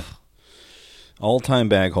 That'd be a all-time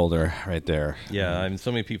bag holder right there. Yeah, I mean,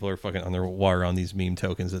 so many people are fucking underwater on these meme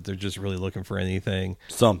tokens that they're just really looking for anything.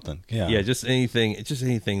 Something. Yeah. Yeah, just anything. It's just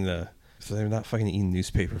anything so they're not fucking eating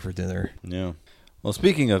newspaper for dinner. Yeah. Well,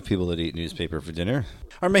 speaking of people that eat newspaper for dinner,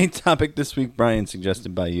 our main topic this week, Brian,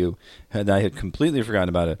 suggested by you, and I had completely forgotten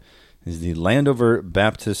about it, is the Landover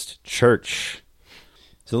Baptist Church.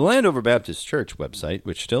 So the Landover Baptist Church website,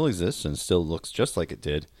 which still exists and still looks just like it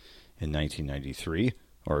did in 1993,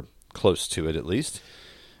 or close to it at least.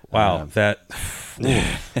 Wow, that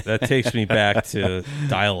takes me back to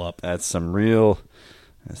dial-up. That's some real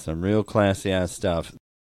classy ass stuff.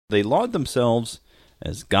 They laud themselves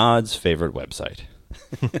as God's favorite website.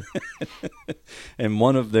 And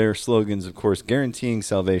one of their slogans, of course, guaranteeing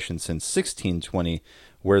salvation since 1620,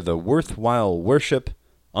 where the worthwhile worship,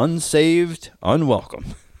 unsaved,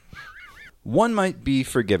 unwelcome. One might be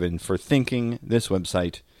forgiven for thinking this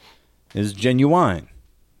website is genuine,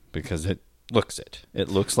 because it looks it. It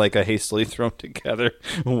looks like a hastily thrown together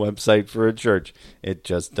website for a church. It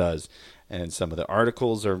just does. And some of the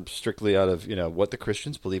articles are strictly out of, what the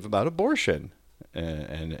Christians believe about abortion.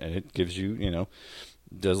 And it gives you,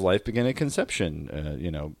 does life begin at conception?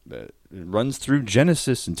 It runs through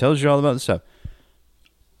Genesis and tells you all about this stuff.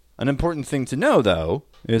 An important thing to know, though,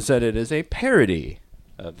 is that it is a parody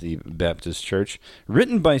of the Baptist Church,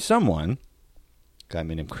 written by someone, a guy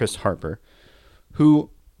named Chris Harper,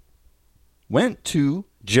 who went to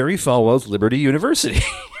Jerry Falwell's Liberty University.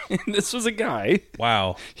 This was a guy.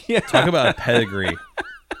 Wow. Yeah. Talk about a pedigree.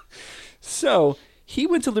 So He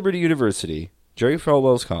went to Liberty University, Jerry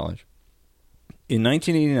Falwell's college, in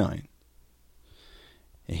 1989.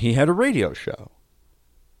 And he had a radio show.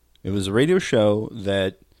 It was a radio show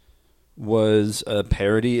that was a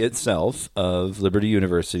parody itself of Liberty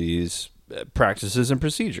University's practices and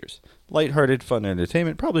procedures. Lighthearted, fun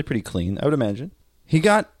entertainment, probably pretty clean, I would imagine. He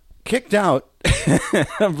got kicked out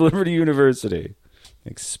of Liberty University,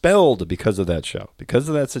 expelled because of that show, because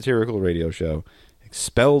of that satirical radio show,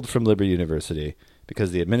 expelled from Liberty University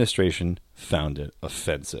because the administration found it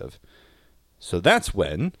offensive. So that's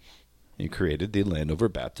when he created the Landover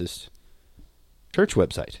Baptist Church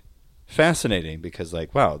website. Fascinating, because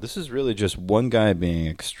like, wow, this is really just one guy being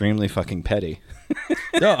extremely fucking petty.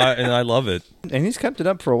 No, and I love it. And he's kept it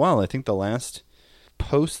up for a while. I think the last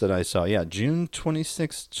post that I saw, June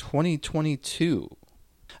 26, 2022.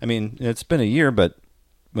 I mean, it's been a year, but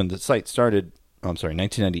when the site started,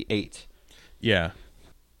 1998. Yeah.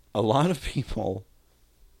 A lot of people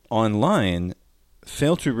online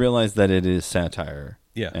fail to realize that it is satire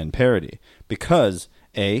and parody, because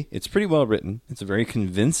it's pretty well written. It's a very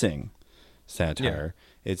convincing satire.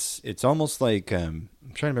 Yeah. It's almost like I'm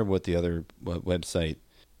trying to remember what the other website,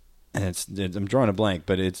 and I'm drawing a blank,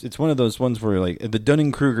 but it's one of those ones where like the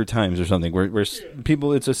Dunning-Kruger Times or something, where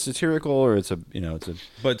people, it's a satirical, or it's a.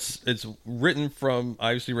 But it's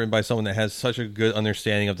obviously written by someone that has such a good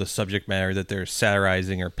understanding of the subject matter that they're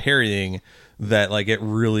satirizing or parodying, that like it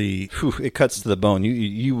really it cuts to the bone.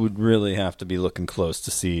 You would really have to be looking close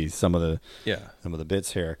to see some of the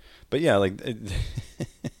bits here. But yeah, like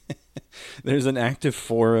there's an active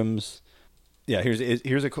forums. Yeah,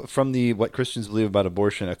 here's from the What Christians Believe About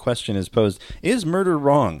Abortion. A question is posed: is murder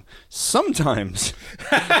wrong? Sometimes,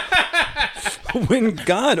 when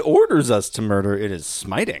God orders us to murder, it is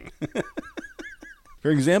smiting.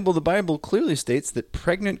 For example, the Bible clearly states that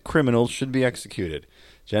pregnant criminals should be executed.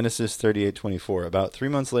 Genesis 38:24. About 3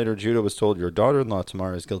 months later, Judah was told, "Your daughter-in-law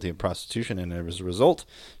Tamar is guilty of prostitution, and as a result,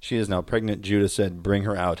 she is now pregnant." Judah said, "Bring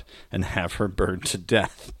her out and have her burned to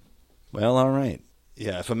death." Well, all right.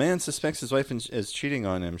 Yeah, if a man suspects his wife is cheating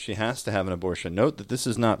on him, she has to have an abortion. Note that this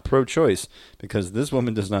is not pro-choice, because this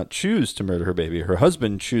woman does not choose to murder her baby. Her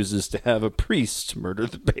husband chooses to have a priest murder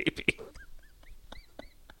the baby.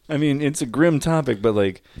 I mean, it's a grim topic, but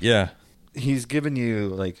like, he's given you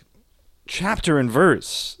like chapter and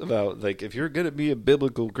verse about like, if you're going to be a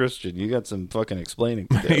biblical Christian, you got some fucking explaining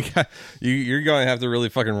to do. You're going to have to really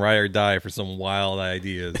fucking ride or die for some wild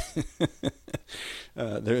ideas.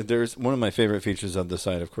 There's one of my favorite features of the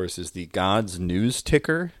site, of course, is the God's News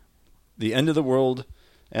Ticker. The end of the world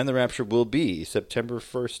and the rapture will be September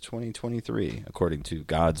 1st, 2023, according to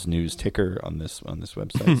God's News Ticker on this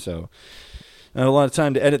website. So I had a lot of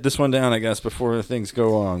time to edit this one down, I guess, before things go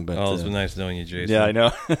wrong. But it's been nice knowing you, Jason. Yeah, I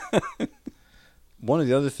know. One of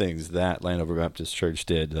the other things that Landover Baptist Church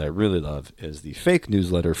did that I really love is the fake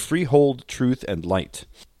newsletter Freehold, Truth, and Light.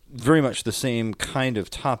 Very much the same kind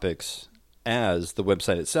of topics as the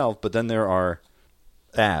website itself, but then there are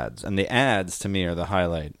ads, and the ads to me are the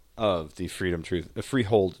highlight of the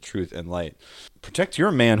Freehold, Truth, and Light. Protect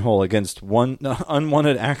your manhole against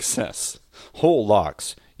unwanted access. Hole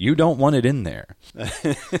locks. You don't want it in there.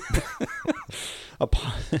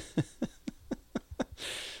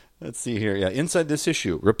 Let's see here. Yeah, inside this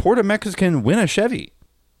issue, report a Mexican win a Chevy.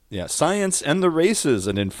 Yeah, science and the races,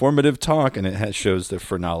 an informative talk, and it shows the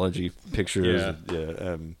phrenology pictures.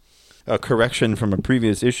 Yeah. A correction from a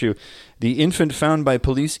previous issue. The infant found by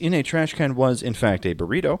police in a trash can was, in fact, a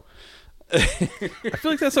burrito. I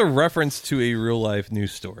feel like that's a reference to a real-life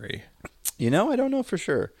news story. I don't know for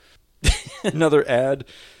sure. Another ad.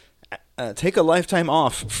 Take a lifetime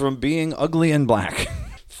off from being ugly and black.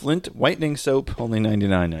 Flint whitening soap, only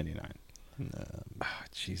 $99.99.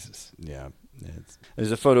 Jesus. Yeah.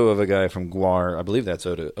 There's a photo of a guy from Guar. I believe that's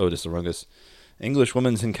Otis Arungus. English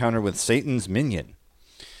woman's encounter with Satan's minion.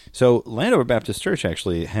 So Landover Baptist Church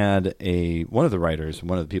actually had one of the writers,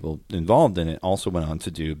 one of the people involved in it, also went on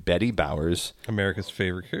to do Betty Bowers. America's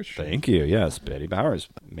favorite Christian. Thank you. Yes, Betty Bowers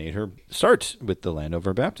made her start with the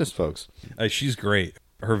Landover Baptist folks. She's great.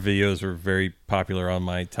 Her videos were very popular on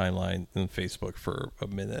my timeline on Facebook for a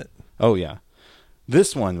minute. Oh, yeah.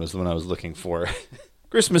 This one was the one I was looking for.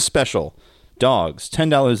 Christmas special. Dogs,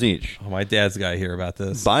 $10 each. Oh, my dad's got to hear about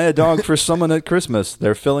this. Buy a dog for someone at Christmas.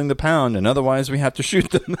 They're filling the pound, and otherwise we have to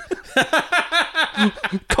shoot them.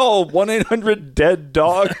 Call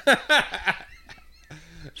 1-800-DEAD-DOG.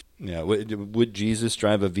 Yeah, would Jesus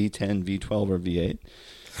drive a V10, V12, or V8?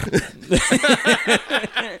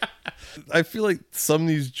 I feel like some of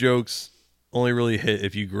these jokes only really hit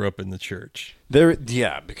if you grew up in the church. There's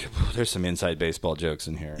some inside baseball jokes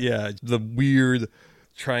in here. Yeah, the weird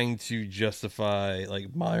trying to justify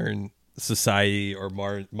like modern society or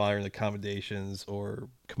modern accommodations or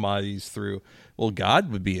commodities through, well,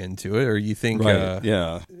 God would be into it, or you think, well,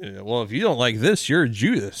 if you don't like this, you're a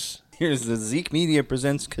Judas. Here's the Zeke Media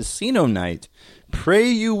presents Casino Night. Pray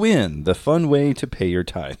you win, the fun way to pay your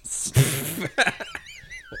tithes.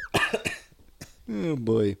 Oh,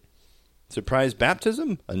 boy. Surprise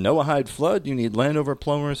baptism? A Noahide flood? You need Landover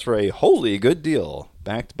plumbers for a wholly good deal.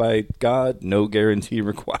 Backed by God, no guarantee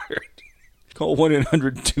required. Call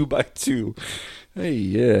 1-800-2x2. Hey,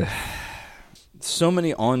 yeah. So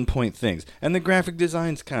many on-point things. And the graphic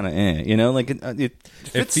design's kind of like it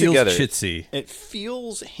fits feels together. chitsy. It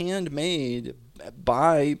feels handmade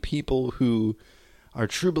by people who are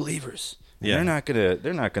true believers. Yeah.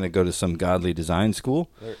 They're not gonna go to some godly design school.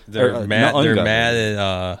 They're mad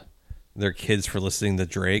at their kids for listening to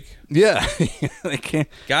Drake. Yeah. They can't.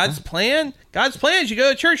 God's plan is you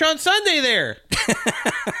go to church on Sunday there.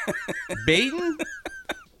 Baden?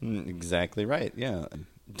 Exactly right. Yeah.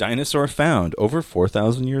 Dinosaur found over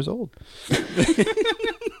 4,000 years old.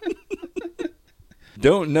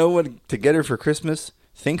 Don't know what to get her for Christmas?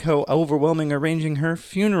 Think how overwhelming arranging her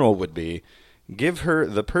funeral would be. Give her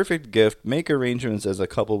the perfect gift. Make arrangements as a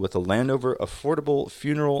couple with a Landover affordable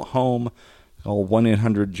funeral home. Call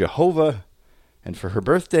 1-800-JEHOVAH. And for her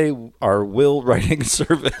birthday, our will writing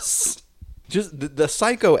service. Just the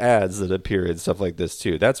psycho ads that appear and stuff like this,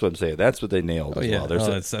 too. That's what I'm saying. That's what they nailed as well.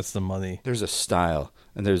 That's the money. There's a style,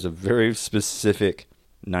 and there's a very specific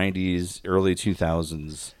 90s, early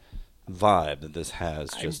 2000s vibe that this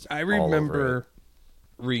has. I remember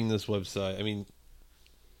reading this website. I mean,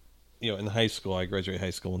 in high school, I graduated high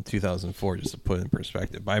school in 2004, just to put it in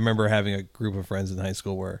perspective. But I remember having a group of friends in high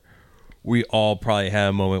school where we all probably had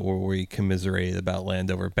a moment where we commiserated about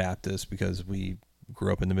Landover Baptist because we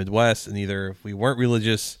grew up in the Midwest, and either if we weren't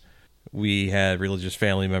religious, we had religious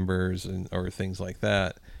family members or things like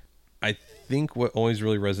that. I think what always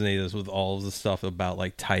really resonated is with all of the stuff about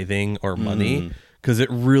like tithing or money, because it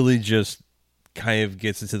really just kind of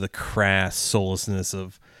gets into the crass soullessness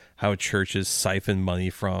of how churches siphon money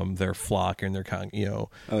from their flock and their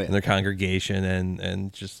and their congregation,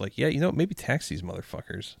 and just like, maybe tax these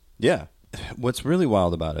motherfuckers. Yeah. What's really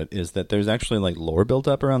wild about it is that there's actually like lore built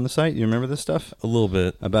up around the site. You remember this stuff? A little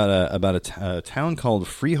bit. About a town called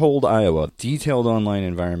Freehold, Iowa. Detailed online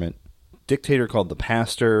environment. Dictator called the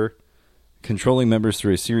pastor. Controlling members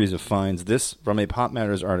through a series of fines. This from a Pop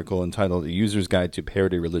Matters article entitled A User's Guide to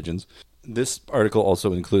Parody Religions. This article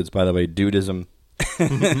also includes, by the way, Dudism.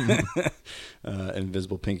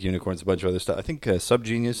 Invisible Pink Unicorns, a bunch of other stuff. I think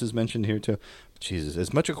Subgenius is mentioned here too. Jesus,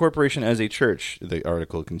 as much a corporation as a church, the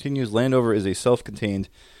article continues. Landover is a self-contained,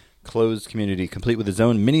 closed community, complete with its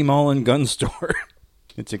own mini mall and gun store.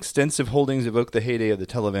 Its extensive holdings evoke the heyday of the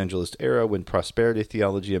televangelist era, when prosperity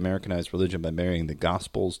theology Americanized religion by marrying the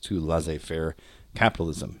Gospels to laissez-faire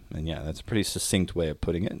capitalism. And yeah, that's a pretty succinct way of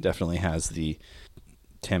putting it. It definitely has the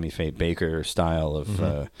Tammy Faye Baker style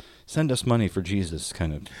of send us money for Jesus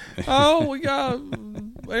kind of. Oh, we got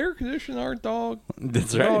air condition our dog.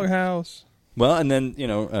 That's dog right. house. Well, and then,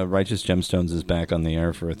 Righteous Gemstones is back on the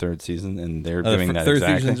air for a third season, and they're doing that third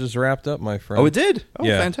exactly. season just wrapped up, my friend. Oh, it did? Oh,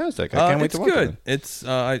 yeah. Fantastic. I can't wait to watch good. it. It's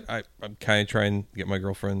good. I'm kind of trying to get my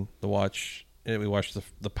girlfriend to watch it. We watched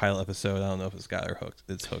the pilot episode. I don't know if it's got her hooked.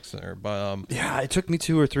 It's hooks in her, but yeah, it took me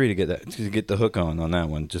 2 or 3 to get the hook on that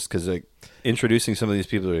one, just because introducing some of these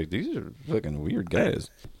people, these are fucking weird guys.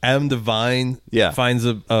 Adam Devine finds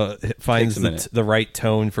the right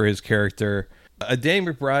tone for his character. Danny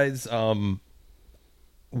McBride's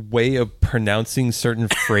way of pronouncing certain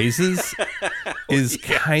phrases is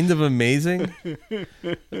kind of amazing.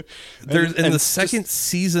 There's in the second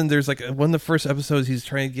season, there's like one of the first episodes, he's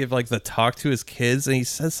trying to give like the talk to his kids, and he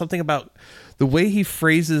says something about the way he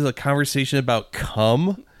phrases a conversation about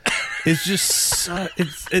cum is just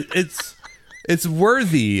it's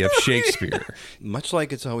worthy of Shakespeare. Much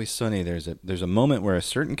like It's Always Sunny, there's a moment where a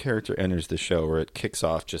certain character enters the show where it kicks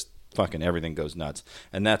off, just fucking everything goes nuts,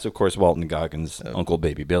 and that's of course Walton Goggins' Uncle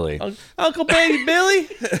Baby Billy. Uncle Baby Billy.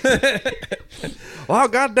 Wow,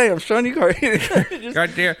 goddamn son, you got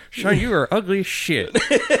goddamn son, you are ugly as shit.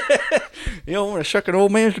 You don't want to shuck an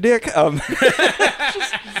old man's dick.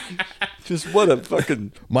 Just what a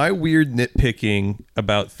fucking. My weird nitpicking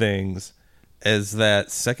about things is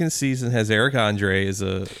that second season has Eric Andre as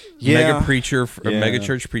a mega preacher, a mega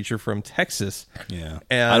church preacher from Texas. Yeah,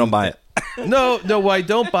 and I don't buy it. No, what I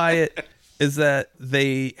don't buy it is that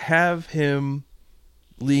they have him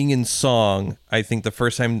leading in song. I think the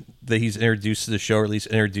first time that he's introduced to the show, or at least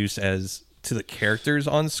introduced as to the characters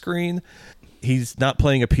on screen, he's not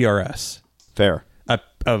playing a PRS. Fair. A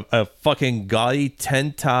a fucking gaudy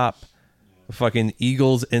tent top, fucking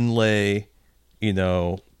Eagles inlay,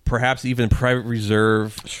 perhaps even Private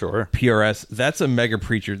Reserve, Sure. PRS. That's a mega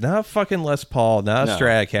preacher, not a fucking Les Paul, not a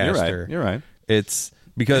Stratocaster. You're right. It's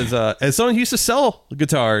because as someone who used to sell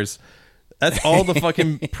guitars, that's all the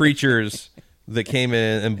fucking preachers that came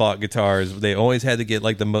in and bought guitars. They always had to get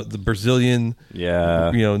like the Brazilian,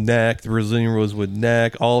 neck, the Brazilian rosewood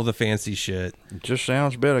neck, all of the fancy shit. It just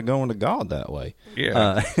sounds better going to God that way.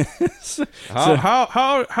 Yeah.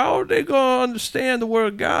 How are they gonna understand the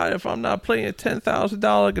word of God if I'm not playing a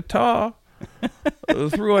 $10,000 guitar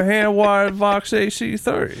through a hand wired Vox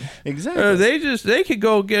AC30? Exactly. They could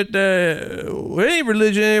go get any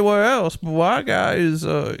religion anywhere else, but what I got is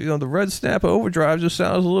the Red Snapper Overdrive just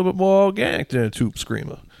sounds a little bit more organic than a Tube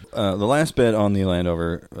Screamer. The last bit on the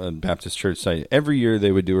Landover Baptist Church site, every year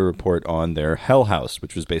they would do a report on their Hell House,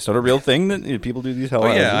 which was based on a real thing that people do these Hell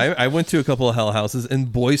Houses. Yeah, I went to a couple of Hell Houses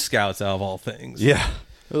and Boy Scouts out of all things. Yeah.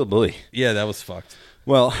 Oh, boy. Yeah, that was fucked.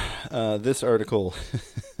 Well, this article...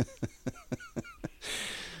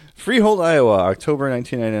 Freehold, Iowa, October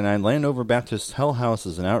 1999. Landover Baptist Hell House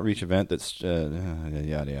is an outreach event that's... yada,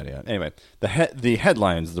 yada, yada. Anyway, the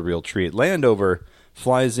headline's the real treat. Landover...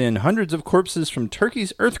 flies in hundreds of corpses from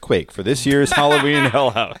Turkey's earthquake for this year's Halloween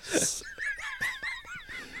Hell House.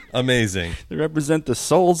 Amazing. They represent the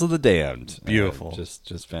souls of the damned. Beautiful.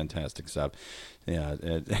 Just fantastic stuff. Yeah.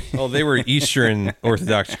 Well, they were Eastern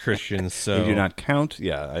Orthodox Christians, so they do not count.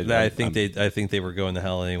 Yeah, I think they were going to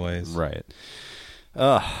hell anyways. Right.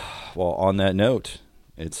 Well, on that note,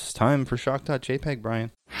 it's time for Shock.jpg,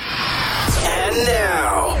 Brian. And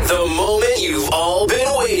now, the moment you've all been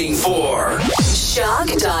waiting for.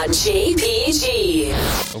 Shock.jpg.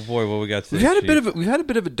 Oh boy, what we got today? We've had a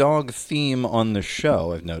bit of a dog theme on the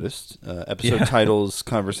show. I've noticed episode titles,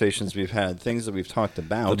 conversations we've had, things that we've talked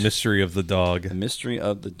about. The mystery of the dog. The mystery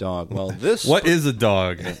of the dog. Well, this. What is a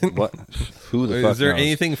dog? What? Who the fuck knows? Is there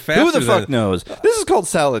anything faster? Who the fuck knows? This is called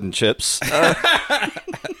Salad and Chips.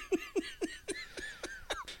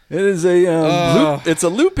 It is it's a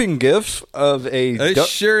looping gif of a. It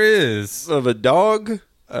sure is of a dog.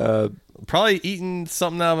 Probably eating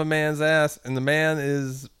something out of a man's ass, and the man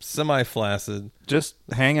is semi-flaccid. Just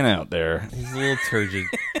hanging out there. He's a little turgid.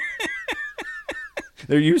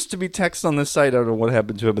 There used to be text on this site. I don't know what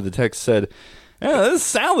happened to it, but the text said, this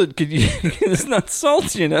salad it's not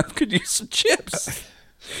salty enough. Could use some chips.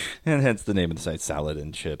 And hence the name of the site,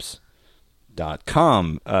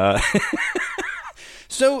 saladandchips.com.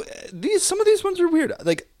 So some of these ones are weird.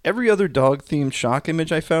 Like every other dog themed shock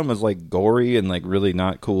image I found was like gory and like really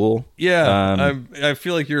not cool. Yeah, I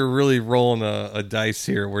feel like you're really rolling a dice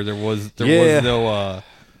here where there was no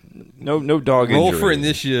dog roll injury. for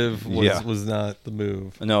initiative was not the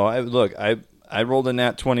move. No, I rolled a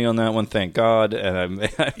nat 20 on that one, thank God, and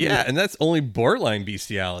and that's only borderline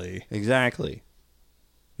bestiality. Exactly.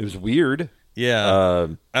 It was weird. Yeah,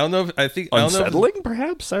 I don't know. Unsettling,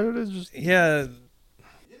 perhaps. I don't know. Just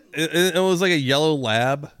It was like a yellow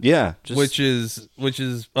lab. Yeah. Which is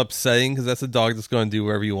upsetting because that's a dog that's going to do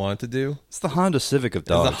whatever you want it to do. It's the Honda Civic of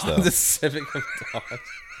dogs, though. The Civic of dogs.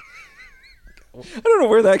 I don't know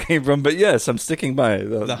where that came from, but yes, I'm sticking by it.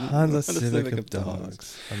 The Honda Civic of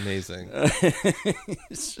dogs. Amazing.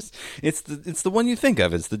 It's the one you think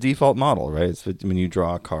of. It's the default model, right? It's when you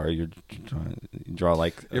draw a car, you draw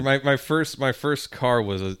like... My first car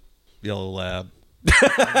was a yellow lab.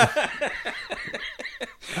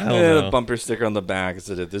 The bumper sticker on the back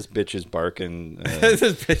said, "This bitch is barking. This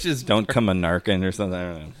bitch is don't come a narking or something."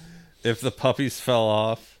 I don't know. If the puppies fell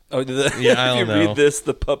off. Oh, I don't know. Read this,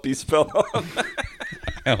 the puppies fell off.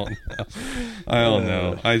 I don't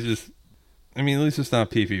know. I mean, at least it's not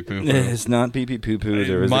pee pee poo poo. It's not pee pee poo poo.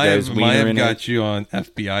 There is a guy's wiener might have in got it. you on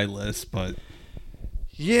FBI list, but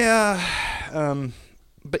yeah.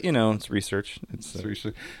 But it's research. It's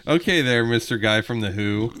research. Okay, there, Mr. Guy from the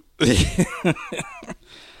Who.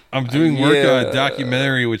 I'm doing work on a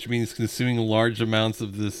documentary, which means consuming large amounts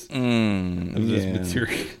of this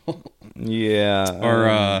material. Yeah.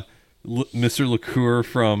 Or Mr. LaCour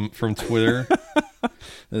from Twitter.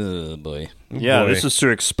 Oh boy. Yeah, this is to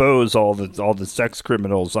expose all the sex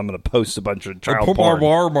criminals. I'm going to post a bunch of child put porn. my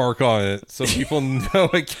watermark on it so people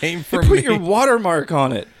know it came from Put me. your watermark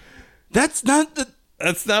on it. That's not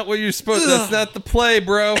what you're supposed. That's not the play,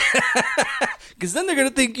 bro. Because then they're gonna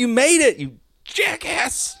think you made it, you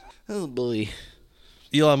jackass. Oh boy.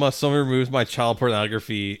 Elon Musk, someone removes my child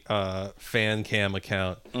pornography fan cam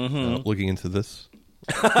account. Looking into this.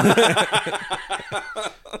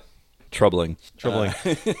 Troubling.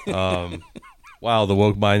 Wow, the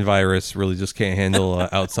woke mind virus really just can't handle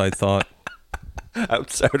outside thought.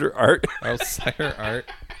 Outsider art. Outsider art.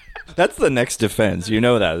 That's the next defense. You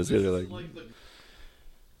know that. It's gonna be like.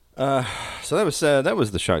 So that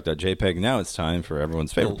was the shock.jpg. Now it's time for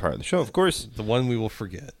everyone's favorite part of the show, of course. The one we will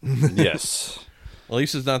forget. Yes. At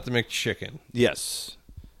least it's not the McChicken. Yes.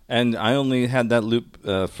 And I only had that loop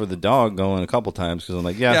for the dog going a couple times because I'm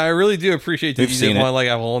like, Yeah, I really do appreciate that We've you seen didn't it. want to like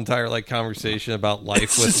have a whole entire like conversation about life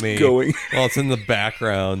It's with just me going. while it's in the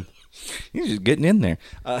background. He's just getting in there.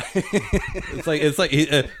 It's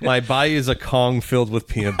like my body is a Kong filled with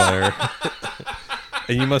peanut butter,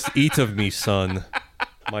 and you must eat of me, son,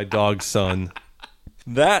 my dog's son.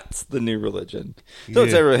 That's the new religion. So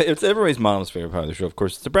Yeah. it's everybody's mom's favorite part of the show. Of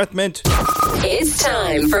course, it's the breath mint. It's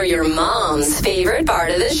time for your mom's favorite part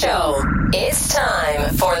of the show. It's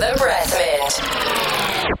time for the breath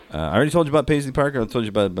mint. I already told you about Paisley Park. I told you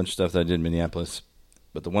about a bunch of stuff that I did in Minneapolis.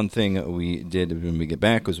 But the one thing we did when we get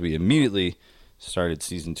back was we immediately started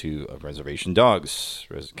season 2 of Reservation Dogs,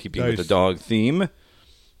 keeping with the dog theme.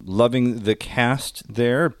 Loving the cast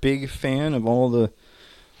there. Big fan of all the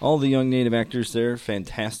young native actors there.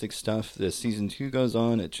 Fantastic stuff. The season 2 goes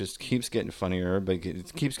on. It just keeps getting funnier.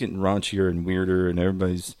 It keeps getting raunchier and weirder, and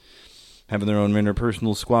everybody's having their own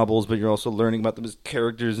interpersonal squabbles, but you're also learning about them as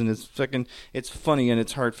characters, and it's funny and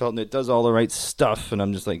it's heartfelt, and it does all the right stuff. And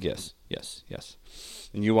I'm just like, yes.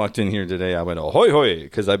 And you walked in here today, I went, ahoy hoy,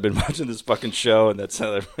 because I've been watching this fucking show, and that's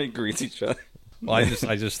how everybody greets each other. Well,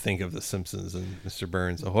 I just think of The Simpsons and Mr.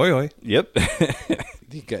 Burns. Ahoy hoy. Yep.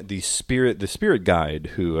 the spirit guide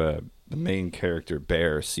who the main character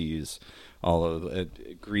Bear sees all of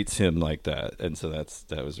it greets him like that, and so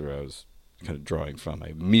that was where I was kind of drawing from. I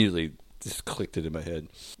immediately just clicked it in my head.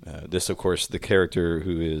 This, of course, the character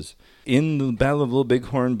who is in the Battle of Little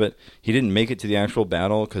Bighorn, but he didn't make it to the actual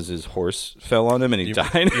battle because his horse fell on him and he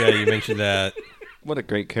died. Yeah, you mentioned that. What a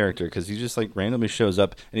great character, because he just like randomly shows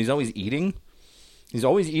up and he's always eating. He's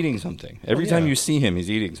always eating something. Every time you see him, he's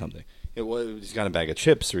eating something. He's got a bag of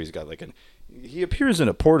chips, or he's got like he appears in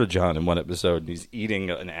a Porta-John in one episode, and he's eating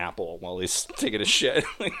an apple while he's taking a shit.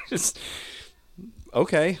 Like, just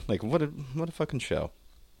okay. Like what a fucking show.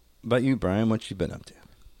 About you, Brian, what you been up to?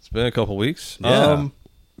 It's been a couple weeks. Yeah.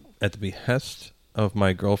 At the behest of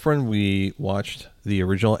my girlfriend, we watched the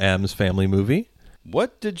original Addams Family movie.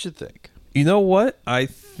 What did you think? You know what? I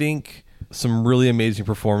think some really amazing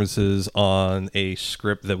performances on a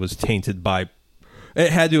script that was tainted by...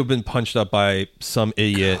 It had to have been punched up by some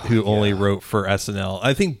idiot who only wrote for SNL.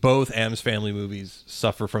 I think both Addams Family movies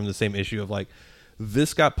suffer from the same issue of like,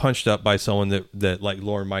 this got punched up by someone that like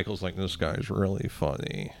Lorne Michaels, like, this guy's really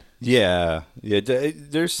funny. Yeah.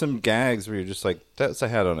 There's some gags where you're just like, that's a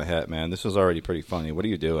hat on a hat, man. This was already pretty funny. What are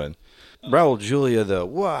you doing? Raul Julia, though,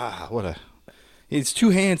 wow, he's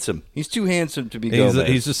too handsome. He's too handsome to be Gomez.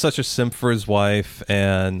 He's just such a simp for his wife,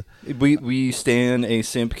 and we stan a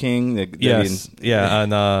simp king.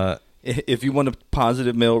 And if you want a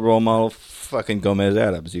positive male role model, fucking Gomez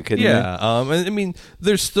Addams. You kidding me? yeah. I mean,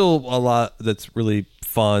 there's still a lot that's really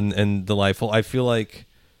fun and delightful. I feel like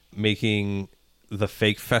making the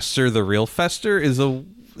fake Fester the real Fester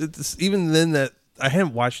it's even then that I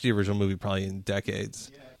hadn't watched the original movie probably in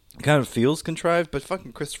decades. It kind of feels contrived, but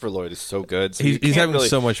fucking Christopher Lloyd is so good. So He's having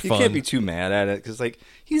so much fun. You can't be too mad at it because, like,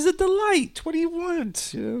 he's a delight. What do you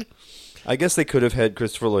want? You know? I guess they could have had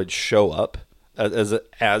Christopher Lloyd show up as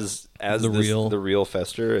the real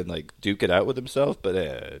Fester and like duke it out with himself,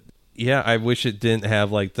 but yeah, I wish it didn't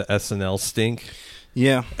have like the SNL stink.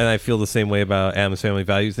 Yeah, and I feel the same way about Addams Family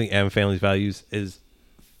Values. I think Addams Family Values is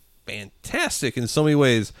fantastic in so many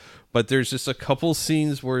ways, but there's just a couple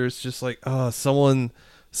scenes where it's just like, oh, someone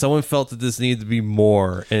felt that this needed to be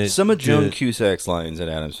more. And some of Joan Cusack's lines in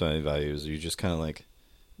Addams Family Values, you just kind of like,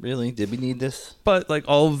 really? Did we need this? But like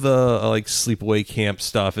all of the like sleepaway camp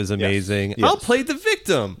stuff is amazing. Yes. I'll play the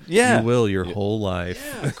victim. Yeah, you will your whole life.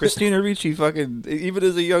 Yeah. Christina Ricci, fucking even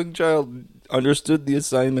as a young child, understood the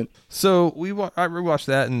assignment. So I rewatched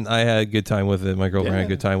that and I had a good time with it. My girlfriend had a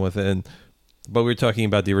good time with it. But we were talking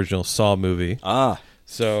about the original Saw movie.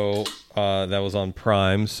 So that was on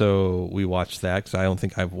Prime. So we watched that because I don't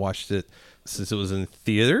think I've watched it since it was in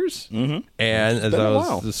theaters. Mm-hmm. And as I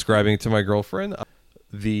was describing it to my girlfriend,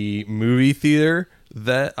 the movie theater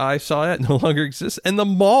that I saw it no longer exists, and the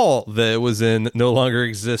mall that it was in no longer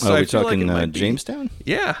exists. So are we talking Jamestown?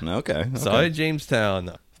 Yeah. Okay. Saw it at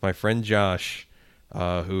Jamestown. My friend Josh,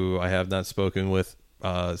 who I have not spoken with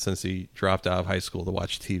since he dropped out of high school to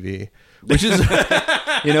watch TV, which is,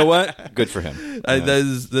 you know what? Good for him. I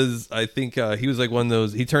think he was like one of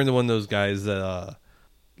those. He turned to one of those guys that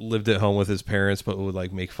lived at home with his parents, but would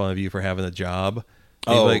like make fun of you for having a job.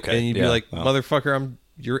 And and you'd be like, motherfucker,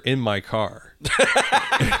 you're in my car.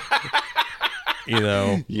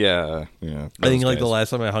 Yeah. I think like the last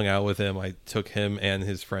time I hung out with him, I took him and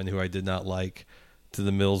his friend who I did not like to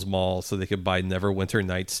the Mills Mall so they could buy Neverwinter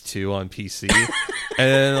Nights 2 on PC.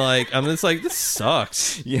 And like I'm just like, this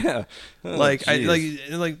sucks. Yeah. Oh, like geez.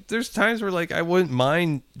 I like there's times where like I wouldn't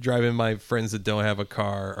mind driving my friends that don't have a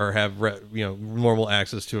car or have normal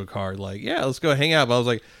access to a car. Like, yeah, let's go hang out. But I was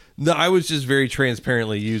like, no, I was just very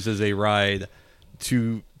transparently used as a ride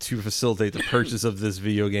to facilitate the purchase of this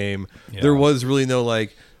video game. Yeah. There was really no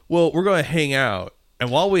like, well, we're going to hang out. And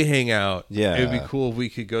while we hang out, yeah, it would be cool if we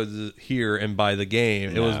could go to here and buy the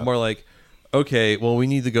game. It was more like, okay, well, we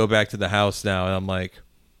need to go back to the house now. And I'm like,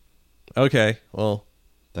 okay, well,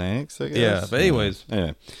 thanks, I guess. Yeah, but anyways.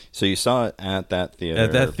 Yeah. So you saw it at that theater.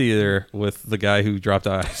 At that theater with the guy who dropped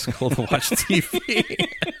out of high school to watch TV.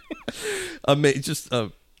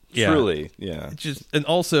 Truly, yeah. And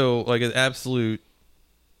also like an absolute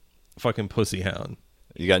fucking pussy hound.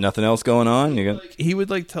 You got nothing else going on? He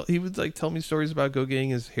would tell me stories about go getting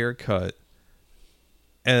his hair cut,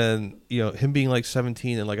 and him being like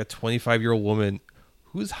 17 and like a 25-year-old woman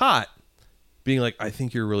who's hot being like, I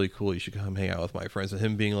think you're really cool, you should come hang out with my friends, and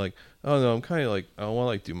him being like, oh no, I'm kind of like, I don't want to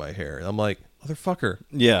like do my hair, and I'm like, motherfucker.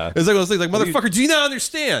 Yeah, it's like those things like, motherfucker, do you not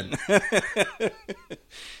understand?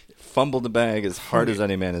 Fumble the bag as hard as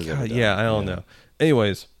any man has ever done. Yeah, I don't know.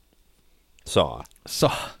 Anyways, Saw.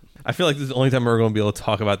 I feel like this is the only time we're going to be able to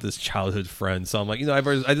talk about this childhood friend. So I'm like,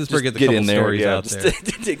 I just forget the get couple in there, stories out there.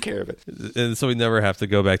 Take care of it. And so we never have to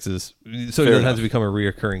go back to this. So he doesn't have to become a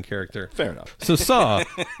reoccurring character. Fair enough. So Saw,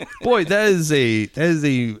 boy, that is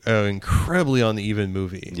a incredibly uneven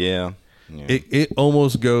movie. Yeah. It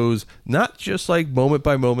almost goes not just like moment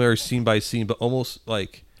by moment or scene by scene, but almost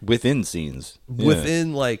like within scenes,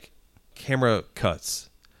 within like camera cuts.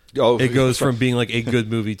 Oh, it goes from being like a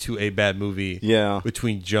good movie to a bad movie. Yeah.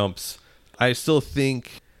 Between jumps. I still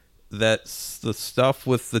think that the stuff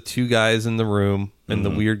with the two guys in the room and the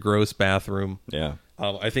weird, gross bathroom. Yeah.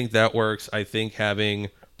 I think that works. I think having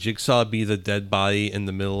Jigsaw be the dead body in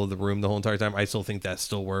the middle of the room the whole entire time, I still think that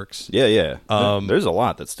still works. Yeah. There's a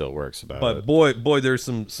lot that still works about it. But boy, there's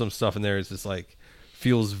some stuff in there. It's just like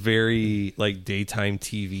feels very like daytime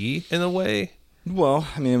TV in a way. Well,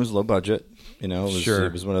 I mean, it was low budget. It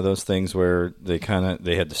was one of those things where they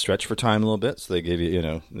had to stretch for time a little bit, so they gave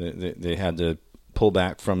you, they had to pull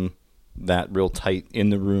back from that real tight in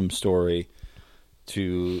the room story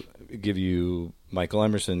to give you Michael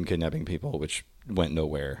Emerson kidnapping people, which went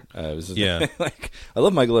nowhere. Like I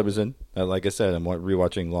love Michael Emerson. Like I said, I'm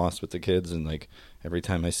rewatching Lost with the kids, and like every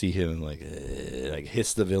time I see him, like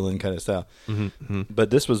hiss the villain kind of style. Mm-hmm.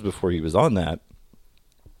 But this was before he was on that.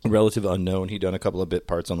 Relative unknown. He'd done a couple of bit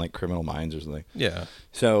parts on like Criminal Minds or something. Yeah.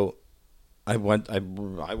 So I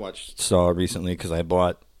watched Saw recently because I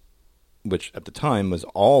bought, which at the time was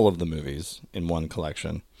all of the movies in one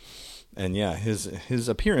collection. And yeah, his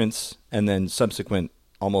appearance and then subsequent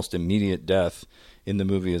almost immediate death in the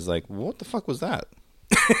movie is like, what the fuck was that?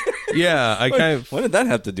 Yeah, what did that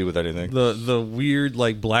have to do with anything? The weird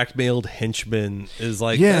like blackmailed henchman is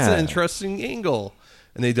like, that's an interesting angle.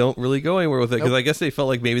 And they don't really go anywhere with it because I guess they felt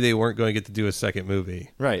like maybe they weren't going to get to do a second movie.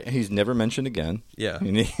 Right. And he's never mentioned again. Yeah. I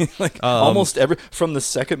mean, almost from the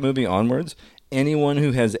second movie onwards, anyone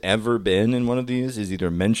who has ever been in one of these is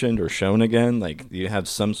either mentioned or shown again. Like you have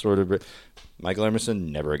some sort of Michael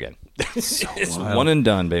Emerson, never again. It's one and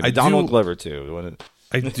done, baby. Donald Glover too.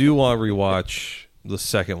 I do want to rewatch the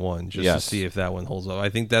second one just to see if that one holds up. I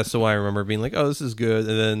think that's the one I remember being like, oh, this is good.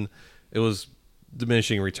 And then it was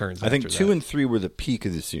diminishing returns. I think 2 and 3 were the peak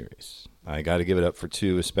of the series. I got to give it up for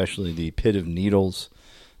 2, especially the Pit of Needles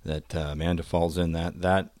that Amanda falls in.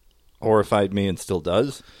 That horrified me and still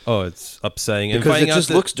does. Oh, it's upsetting because it just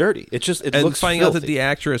looks dirty. It looks finding filthy. out that the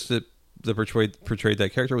actress that portrayed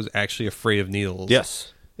that character was actually afraid of needles.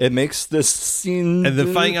 Yes. It makes this scene... And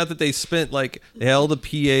then finding out that they spent, like, they had all the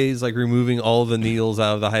PAs, like, removing all the needles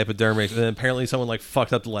out of the hypodermics, and then apparently someone, like,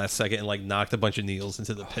 fucked up the last second and, like, knocked a bunch of needles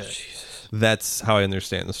into the pit. Jesus. That's how I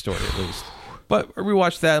understand the story, at least. But I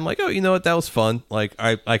rewatched that, I'm like, oh, you know what, that was fun. Like,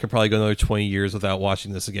 I could probably go another 20 years without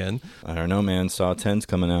watching this again. I don't know, man. Saw 10's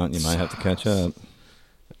coming out, and you might have to catch up.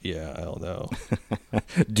 Yeah, I don't know.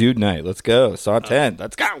 Dude night, let's go. Saw 10,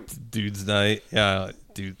 let's go. Dude's night, yeah,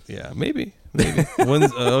 dude, yeah, maybe.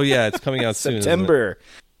 When's, oh yeah, it's coming out soon. September.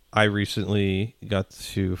 I recently got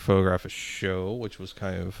to photograph a show, which was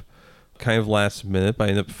kind of last minute. But I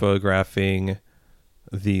ended up photographing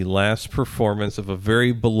the last performance of a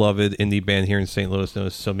very beloved indie band here in St. Louis known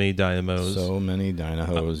as So Many Dynamos. So Many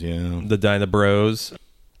Dynamos, yeah. The Dyna Bros.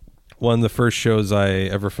 One of the first shows I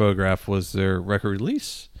ever photographed was their record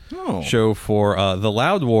release show for The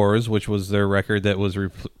Loud Wars, which was their record that was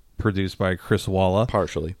produced by Chris Walla.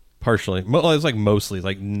 Partially. Well, it's like mostly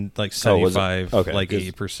like 75, Okay. like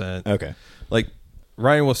 80%. Okay. Like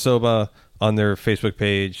Ryan Wasoba on their Facebook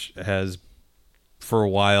page has for a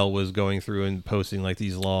while was going through and posting like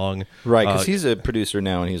these long Right, because he's a producer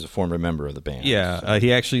now and he's a former member of the band. Yeah,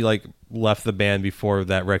 he actually like left the band before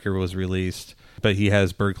that record was released, but he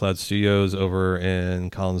has Bird Cloud Studios over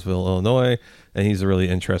in Collinsville, Illinois, and he's a really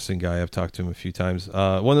interesting guy. I've talked to him a few times.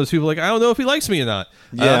 One of those people like, I don't know if he likes me or not.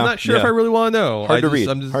 Yeah, I'm not sure if I really want to know. Hard to read.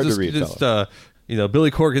 I'm Hard to read, fella.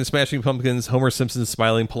 Billy Corgan, Smashing Pumpkins, Homer Simpson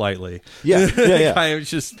smiling politely. Yeah. I'm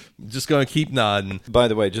just going to keep nodding. By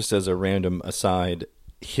the way, just as a random aside,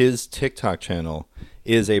 his TikTok channel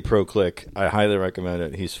is a pro click. I highly recommend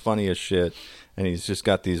it. He's funny as shit, and he's just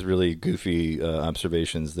got these really goofy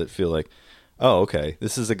observations that feel like, oh, okay,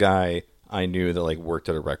 this is a guy I knew that like worked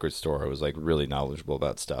at a record store. I was like really knowledgeable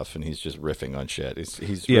about stuff, and he's just riffing on shit. He's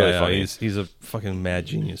really funny. He's a fucking mad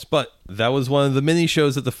genius. But that was one of the mini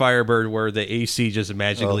shows at the Firebird where the AC just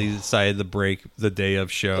magically decided to break the day of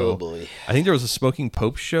show. Oh boy! I think there was a Smoking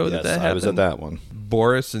Pope show that happened. I was at that one.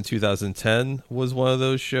 Boris in 2010 was one of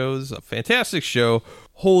those shows. A fantastic show.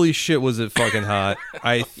 Holy shit, was it fucking hot!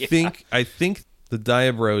 I think the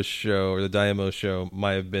Diabro show or the Diamo show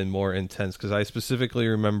might have been more intense because I specifically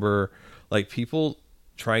remember like people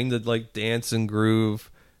trying to like dance and groove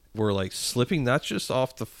were like slipping not just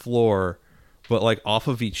off the floor but like off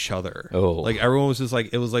of each other. Oh, like everyone was just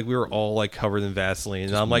like, it was like we were all like covered in Vaseline,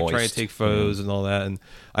 and I'm like trying to take photos and all that, and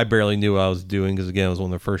I barely knew what I was doing because again it was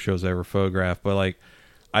one of the first shows I ever photographed. But like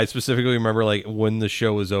I specifically remember like when the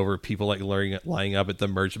show was over, people like lying up at the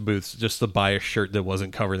merch booths just to buy a shirt that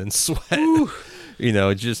wasn't covered in sweat. You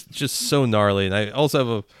know, just so gnarly. And I also have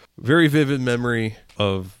a very vivid memory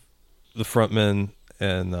of the frontman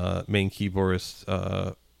and main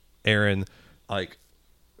keyboardist Aaron like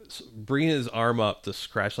bringing his arm up to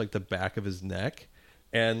scratch like the back of his neck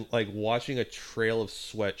and like watching a trail of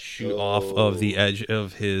sweat shoot off of the edge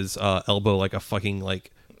of his elbow like a fucking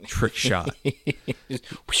like trick shot.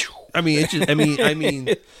 I mean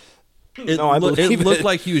it looked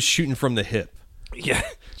like he was shooting from the hip. Yeah.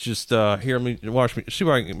 Just here, let me see if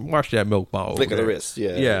I can wash that milk bottle. Flick of the wrist.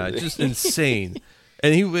 Yeah, just insane.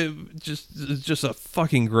 And he just a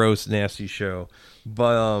fucking gross, nasty show.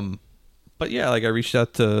 But yeah, like I reached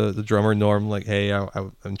out to the drummer Norm, like, hey,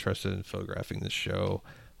 I'm interested in photographing this show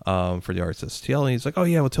for the Arts STL, and he's like, oh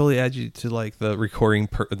yeah, we'll totally add you to like the recording,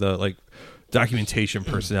 the like documentation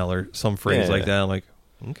personnel or some phrase like that. I'm like,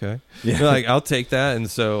 okay, yeah, like I'll take that. And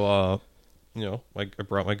so, like I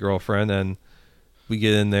brought my girlfriend, and we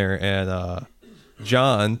get in there, and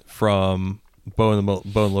John from Bone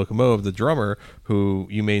Locomotive, the drummer, who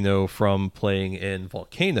you may know from playing in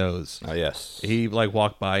Volcanoes. Oh, yes. He like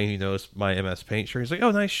walked by and he noticed my MS Paint shirt. He's like,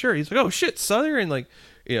 oh, nice shirt. He's like, oh shit, Souther. And like,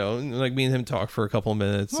 and like me and him talk for a couple of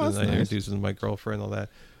minutes, and I introduced him to my girlfriend and all that.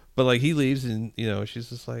 But like he leaves, and she's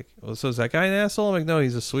just like, "Well, so is that guy an asshole?" I'm like, "No,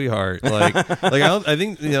 he's a sweetheart." Like I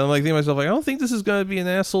think I'm like thinking to myself, like, I don't think this is gonna be an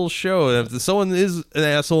asshole show. And if someone is an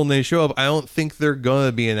asshole and they show up, I don't think they're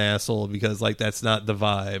gonna be an asshole because like that's not the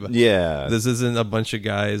vibe. Yeah, this isn't a bunch of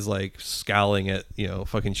guys like scowling at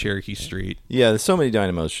fucking Cherokee Street. Yeah, so many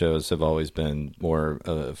Dynamo shows have always been more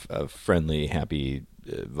of a friendly, happy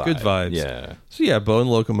vibe. Good vibes. Yeah. So yeah, Bone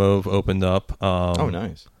Locomotive opened up. Oh,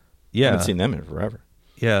 nice. Yeah, I haven't seen them in forever.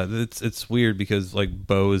 Yeah, it's weird because like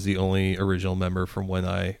Bo is the only original member from when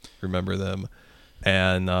I remember them,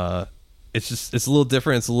 and it's a little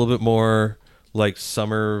different. It's a little bit more like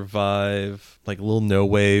summer vibe, like a little no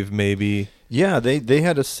wave maybe. Yeah, they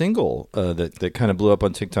had a single that kind of blew up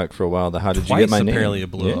on TikTok for a while. The How Did You Get My Name? Apparently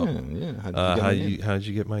it blew up. Yeah. How did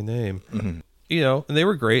you get my name? Mm-hmm. And they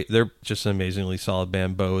were great. They're just an amazingly solid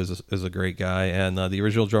band. Bo is a great guy, and the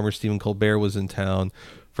original drummer Stephen Colbert was in town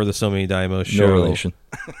for the So Many Dynamo show. No relation.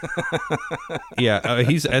 Yeah,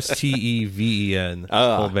 he's Steven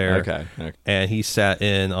Colbert. Okay. And he sat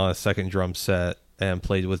in on a second drum set and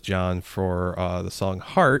played with John for the song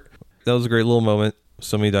Heart. That was a great little moment.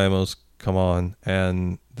 So Many Dynamos come on,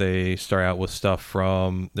 and they start out with stuff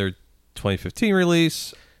from their 2015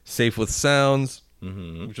 release, Safe with Sounds,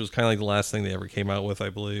 which was kind of like the last thing they ever came out with, I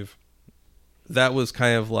believe. That was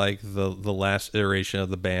kind of like the last iteration of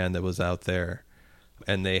the band that was out there.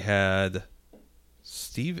 And they had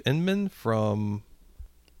Steve Inman from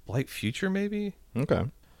Blight Future, maybe? Okay.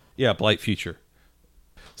 Yeah, Blight Future.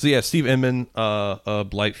 So yeah, Steve Inman,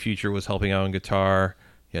 Blight Future, was helping out on guitar.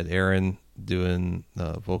 You had Aaron doing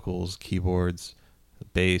vocals, keyboards,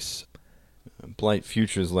 bass. Blight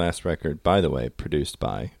Future's last record, by the way, produced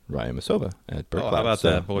by Ryan Wasoba at Bird Cloud. How about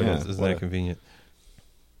that? Boy, isn't that convenient?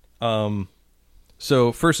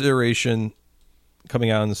 So first iteration, coming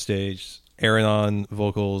out on the stage. Aaron on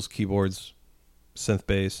vocals, keyboards, synth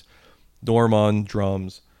bass, Norm on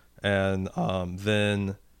drums, and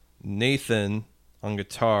then Nathan on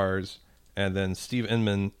guitars, and then Steve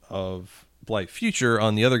Inman of Blight Future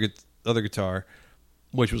on the other guitar,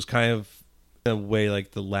 which was kind of in a way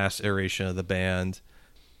like the last iteration of the band,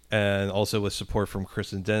 and also with support from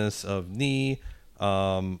Kristen Dennis of Knee,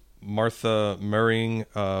 Martha Murring,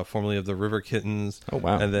 formerly of the River Kittens. Oh,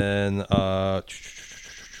 wow. And then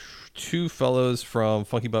two fellows from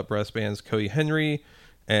Funky Butt Brass Bands, Cody Henry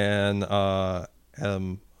and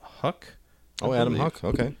Adam Huck. Oh, Adam Huck.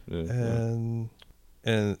 Okay. And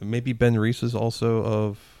maybe Ben Reese is also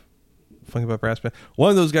of Funky Butt Brass Band.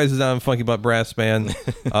 One of those guys is on Funky Butt Brass Band.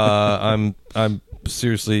 I'm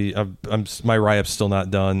seriously, my write-up's still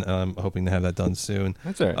not done. I'm hoping to have that done soon.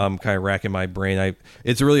 That's all right. I'm kind of racking my brain.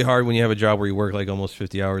 It's really hard when you have a job where you work like almost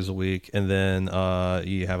 50 hours a week, and then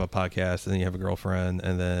you have a podcast, and then you have a girlfriend,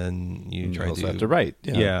 and then you try also have to write.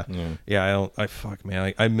 Yeah.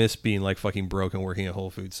 I miss being like fucking broke and working at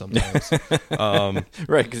Whole Foods sometimes.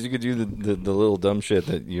 Right, because you could do the little dumb shit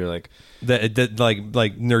that you're like that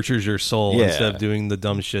like nurtures your soul Yeah. instead of doing the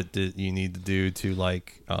dumb shit that you need to do to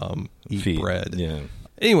like eat feed. bread. Yeah.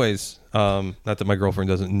 Anyways, not that my girlfriend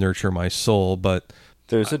doesn't nurture my soul, but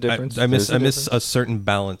There's a difference. I miss There's a certain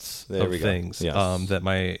balance There we of go. things. Yes.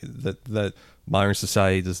 That modern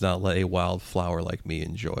society does not let a wildflower like me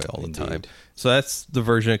enjoy all the time. Indeed. So that's the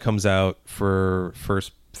version that comes out for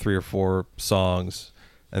first 3 or 4 songs,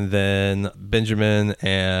 and then Benjamin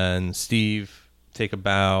and Steve take a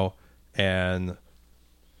bow, and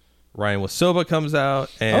Ryan Wasoba comes out,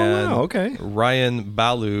 and okay. Ryan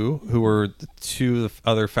Balu, who were the two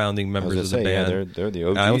other founding members of the band. Yeah, they're the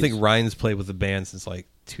OGs. I don't think Ryan's played with the band since like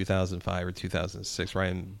 2005 or 2006.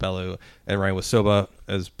 Ryan Balu and Ryan Wasoba,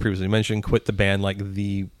 as previously mentioned, quit the band like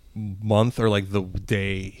the month or like the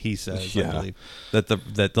day he says, I believe, that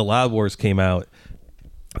the Loud Wars came out.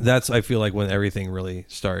 That's, I feel like, when everything really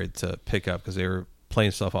started to pick up, because they were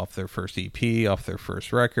playing stuff off their first EP, off their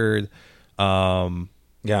first record.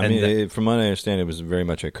 Yeah, I mean, from what I understand, it was very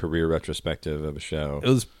much a career retrospective of a show. It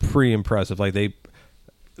was pretty impressive. Like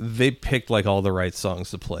they picked like all the right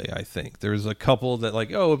songs to play. I think there was a couple that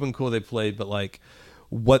like, oh, it would have been cool they played, but like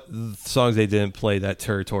what songs they didn't play, that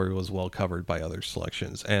territory was well covered by other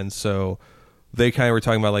selections. And so they kind of were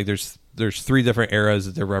talking about like there's 3 different eras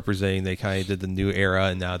that they're representing. They kind of did the new era,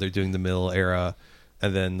 and now they're doing the middle era,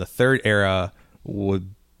 and then the third era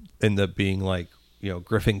would end up being like, you know,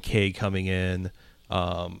 Griffin K coming in,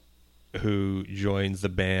 who joins the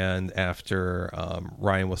band after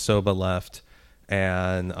Ryan Wasoba left,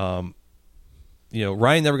 and Ryan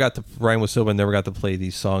Wasoba never got to play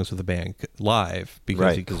these songs with the band live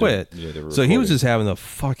because he quit. So he was just having a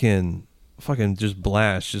fucking just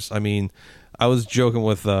blast. I was joking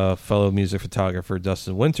with fellow music photographer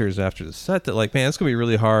Dustin Winters after the set that like, man, it's gonna be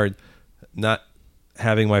really hard not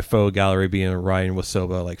having my photo gallery being a Ryan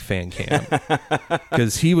Wasoba like fan cam,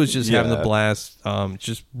 because he was just having a blast.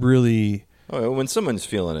 Just really. Oh, when someone's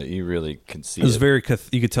feeling it, you really can see it. Was it. very.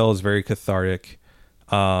 You could tell it was very cathartic,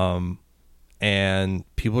 and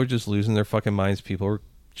people are just losing their fucking minds. People are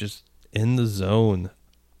just in the zone.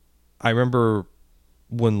 I remember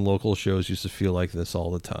when local shows used to feel like this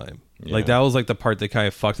all the time. Yeah. Like that was like the part that kind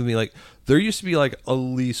of fucked with me. Like there used to be like at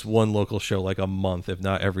least one local show like a month, if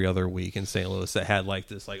not every other week in St. Louis, that had like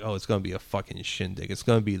this, like, oh, it's going to be a fucking shindig. It's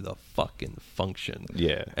going to be the fucking function.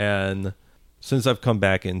 Yeah. And since I've come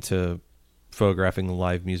back into photographing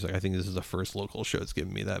live music, I think this is the first local show that's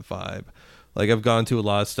given me that vibe. Like I've gone to a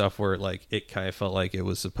lot of stuff where like it kind of felt like it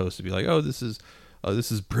was supposed to be like, oh, this is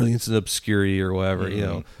brilliance and obscurity or whatever, you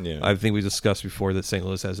know. Yeah. I think we discussed before that St.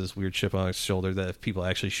 Louis has this weird chip on its shoulder that if people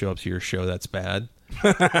actually show up to your show, that's bad.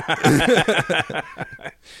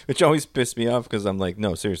 Which always pissed me off, because I'm like,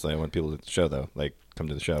 no, seriously, I want people to the show, though. Like, come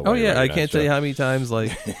to the show. Oh, yeah, I can't tell you how many times,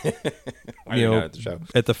 like, at the show.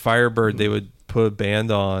 at the Firebird, they would put a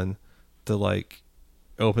band on to, like,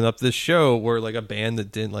 open up this show where, like, a band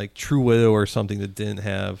that didn't, like, True Widow or something that didn't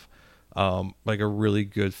have like a really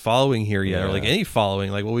good following here yet, or like any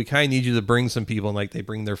following, like, well, we kind of need you to bring some people, and like they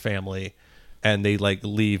bring their family and they like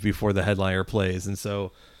leave before the headliner plays. And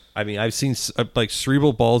so I mean, I've seen like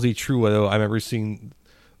Cerebral Ballsy, True Widow, I remember seeing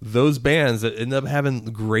those bands that ended up having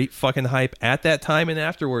great fucking hype at that time and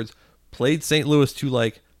afterwards played St. Louis to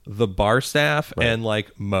like the bar staff and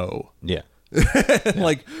like Mo. Yeah.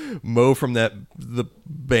 Like Mo from the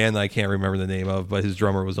band I can't remember the name of, but his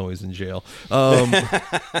drummer was always in jail.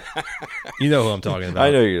 You know who I'm talking about. I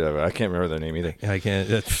know you know. I can't remember their name either. I can't.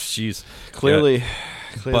 Jeez. Clearly,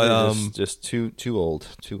 But, just too old.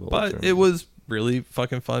 But it was really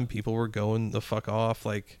fucking fun. People were going the fuck off.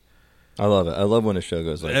 Like, I love it. I love when a show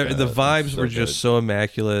goes like that. The vibes were good. just so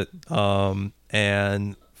immaculate.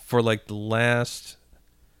 And for like the last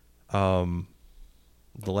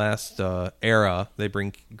era, they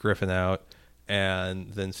bring Griffin out,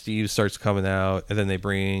 and then Steve starts coming out, and then they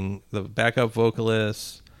bring the backup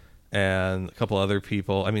vocalists and a couple other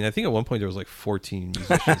people. I mean, I think at one point there was like 14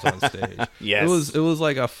 musicians on stage. Yes. It was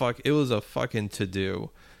like a fucking to do.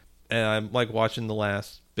 And I'm like watching the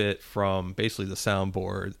last bit from basically the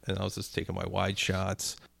soundboard, and I was just taking my wide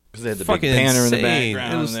shots. Because they had the Fucking big banner insane. in the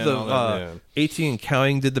background. It was and all that, the 18 and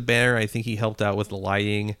Counting did the banner. I think he helped out with the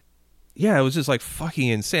lighting. Yeah, it was just like fucking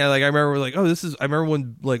insane. Like I remember like, I remember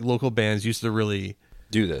when like local bands used to really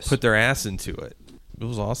do this. put their ass into it. It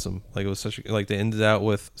was awesome. Like it was like they ended out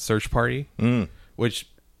with Search Party, which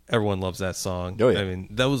everyone loves that song. Oh, yeah. I mean,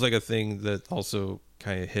 that was like a thing that also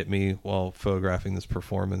kind of hit me while photographing this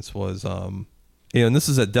performance was, and this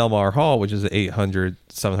is at Del Mar Hall, which is an 800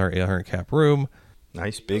 cap room.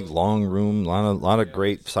 Nice big long room, lot of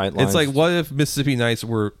great sight lines. It's like, what if Mississippi Nights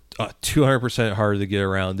were 200% harder to get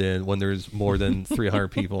around in when there's more than 300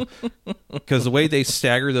 people? Because the way they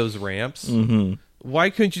stagger those ramps, why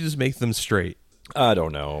couldn't you just make them straight? I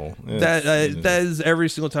don't know. That is every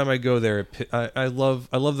single time I go there. I love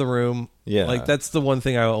the room. Yeah, like that's the one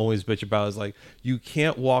thing I always bitch about is like you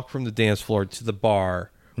can't walk from the dance floor to the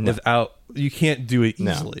bar without. You can't do it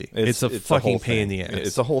easily. No, it's a fucking pain in the ass.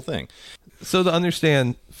 It's a whole thing. So to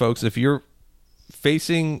understand, folks, if you're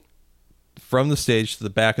facing from the stage to the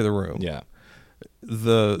back of the room,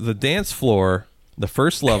 the dance floor, the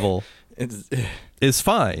first level, is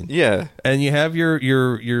fine. Yeah, and you have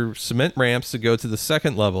your cement ramps to go to the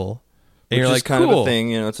second level. And which you're is like, kind cool. of a thing.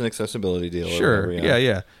 You know, it's an accessibility deal. Sure. Or whatever,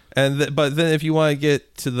 Yeah. And but then if you want to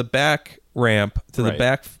get to the back ramp to the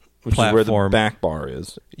back which platform, is where the back bar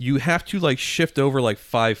is, you have to like shift over like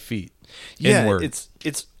 5 feet. Yeah, inward.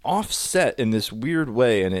 it's offset in this weird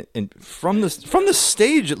way, and from the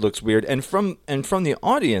stage it looks weird, and from the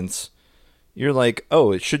audience, you're like,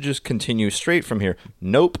 oh, it should just continue straight from here.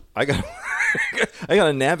 Nope, I got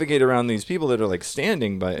to navigate around these people that are like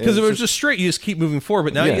standing by. Because if it was just straight, you just keep moving forward.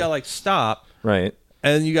 But now you got to like stop, right?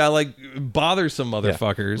 And you got to like bother some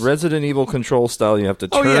motherfuckers. Yeah. Resident Evil control style. You have to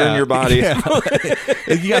turn your body. Yeah.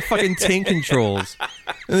 You got fucking tank controls.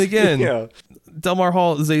 And again, Del Mar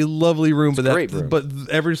Hall is a lovely room, but great room. But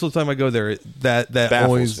every single time I go there, that baffles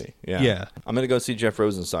always me. Yeah. I'm gonna go see Jeff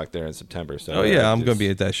Rosenstock there in September. So I'm gonna be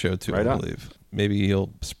at that show too. Right I on. believe maybe he'll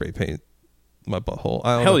spray paint my butthole.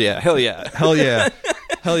 I don't Hell know. yeah, hell yeah, hell yeah,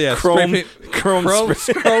 hell yeah. Chrome Witness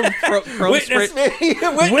me.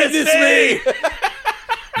 Witness me.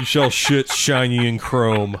 You shall shit shiny in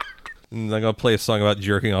chrome. And I'm gonna play a song about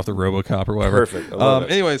jerking off the RoboCop or whatever. Perfect. I love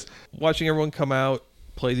it. Anyways, watching everyone come out,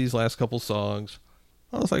 play these last couple songs,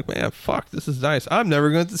 I was like, man, fuck, this is nice. I'm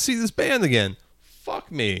never going to see this band again.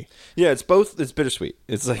 Fuck me. Yeah, it's bittersweet.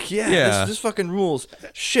 It's like, this fucking rules.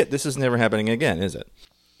 Shit, this is never happening again, is it?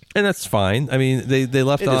 And that's fine. I mean, they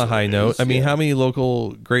left on a high note. I mean, yeah. how many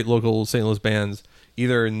great local St. Louis bands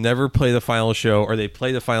either never play the final show or they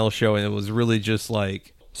play the final show and it was really just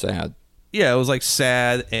like sad. Yeah, it was like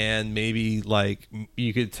sad, and maybe like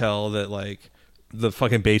you could tell that like the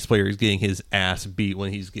fucking bass player is getting his ass beat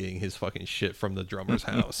when he's getting his fucking shit from the drummer's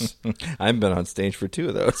house. I've been on stage for 2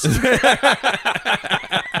 of those.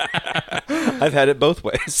 I've had it both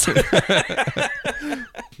ways.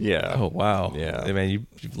 Yeah. Oh wow. Yeah. Hey, man,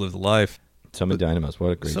 you've lived a life. So many Dynamos.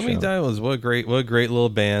 What a great show. So many Dynamos. What a great little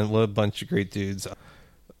band. What a bunch of great dudes.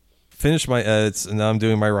 Finished my edits, and now I'm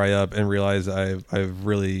doing my write up, and realize I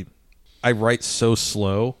write so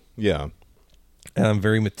slow. Yeah. And I'm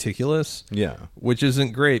very meticulous. Yeah. Which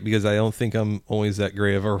isn't great because I don't think I'm always that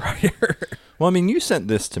great of a writer. Well, I mean, you sent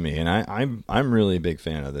this to me, and I'm really a big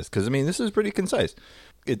fan of this because I mean, this is pretty concise.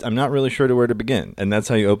 I'm not really sure to where to begin, and that's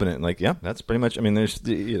how you open it. And like, yeah, that's pretty much. I mean, there's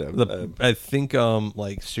I think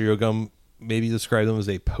like Stereo Gum maybe described them as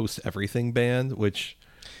a post everything band, which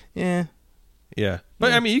yeah.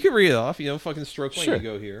 But I mean, you can read it off. Fucking stroke when you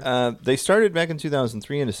go here. They started back in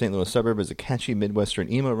 2003 in a St. Louis suburb as a catchy Midwestern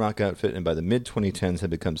emo rock outfit, and by the mid-2010s had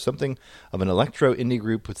become something of an electro-indie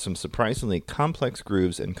group with some surprisingly complex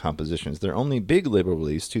grooves and compositions. Their only big label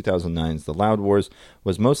release, 2009's The Loud Wars,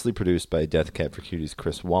 was mostly produced by Death Cab for Cutie's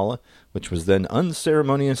Chris Walla, which was then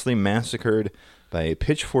unceremoniously massacred by a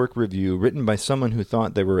Pitchfork review written by someone who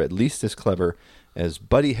thought they were at least as clever as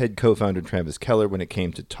Buddy Head co-founder Travis Keller when it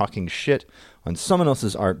came to talking shit on someone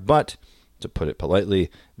else's art, but To put it politely,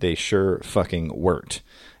 they sure fucking weren't.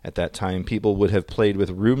 At that time, people would have played with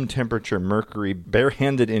room temperature mercury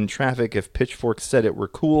barehanded in traffic if pitchforks said it were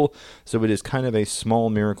cool, so it is kind of a small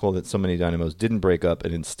miracle that so many dynamos didn't break up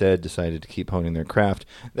and instead decided to keep honing their craft.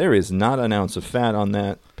 There is not an ounce of fat on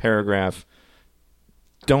that paragraph.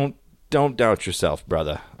 Don't doubt yourself,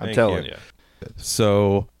 brother. I'm telling you.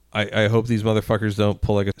 So I hope these motherfuckers don't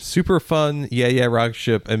pull like a super fun rocket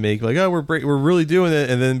ship and make like, oh, we're really doing it,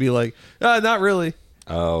 and then be like, not really.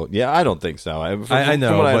 Oh, yeah, I don't think so. I know,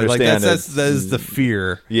 from what I but like understand, that is the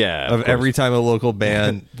fear of every time a local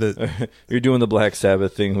band that you're doing the Black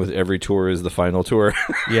Sabbath thing with every tour is the final tour.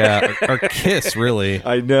 or Kiss, really.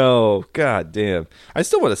 I know. God damn. I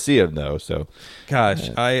still want to see him, though, so. Gosh,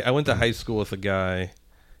 I went to high school with a guy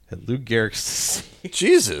at Lou Gehrig's.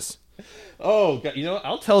 Jesus. Oh, God,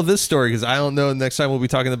 I'll tell this story because I don't know. Next time we'll be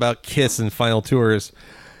talking about Kiss and final tours.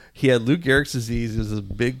 He had Lou Gehrig's disease. He was a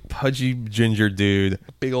big, pudgy ginger dude.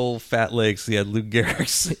 Big old fat legs. He had Lou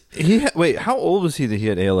Gehrig's. Wait, how old was he that he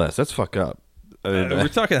had ALS? That's fucked up. We're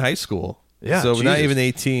talking high school. Yeah, so Jesus. not even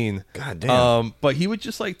 18. God damn. But he would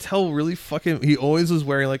just like tell really fucking. He always was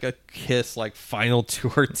wearing like a Kiss like final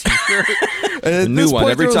tour T-shirt. And at new this one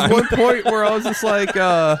point, every there time. was one point where I was just like,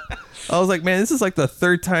 I was like, man, this is like the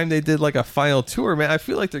third time they did like a final tour, man. I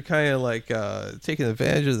feel like they're kind of like taking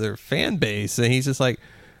advantage of their fan base. And he's just like,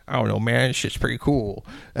 I don't know, man, this shit's pretty cool.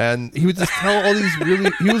 And he would just tell all these really.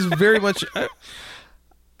 He was very much.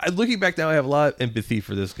 Looking back now, I have a lot of empathy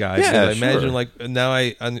for this guy. Yeah, I imagine like now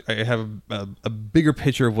I have a bigger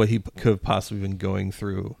picture of what he could have possibly been going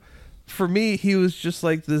through. For me, he was just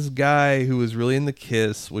like this guy who was really into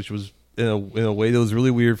Kiss, which was in a way that was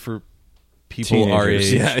really weird for people Teenagers. our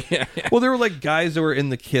age. Yeah. Well, there were like guys that were in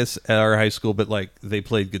the Kiss at our high school, but like they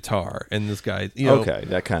played guitar, and this guy, Okay,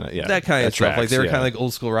 that kind of stuff. Like they were kind of like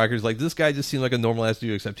old school rockers. Like this guy just seemed like a normal ass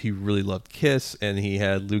dude, except he really loved Kiss, and he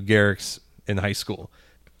had Lou Gehrig's in high school.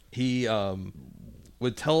 He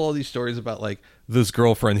would tell all these stories about like this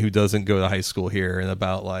girlfriend who doesn't go to high school here, and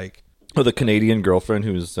about like the Canadian girlfriend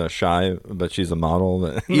who's shy, but she's a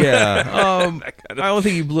model. Yeah, I don't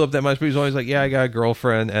think he blew up that much, but he's always like, yeah, I got a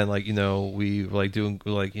girlfriend, and like we like doing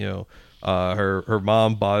like her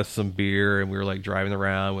mom bought us some beer, and we were like driving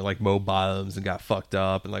around with like Mo Bottoms and got fucked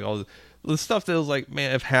up, and like all the stuff that was like,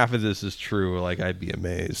 man, if half of this is true, like I'd be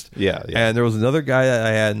amazed. Yeah. And there was another guy that I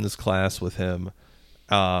had in this class with him.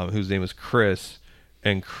 Whose name was Chris,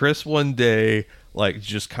 and Chris one day like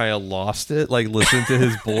just kind of lost it, like listening to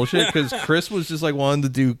his bullshit, because Chris was just like wanting to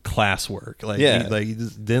do classwork, like he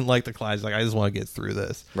just didn't like the class, like I just want to get through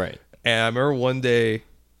this, right? And I remember one day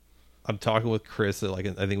I'm talking with Chris at like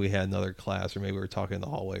I think we had another class, or maybe we were talking in the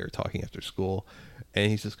hallway or talking after school,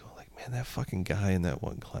 and he's just going like, man, that fucking guy in that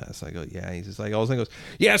one class. I go, yeah. He's just like, all of a sudden goes,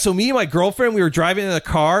 yeah, so me and my girlfriend, we were driving in a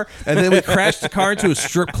car, and then we crashed the car into a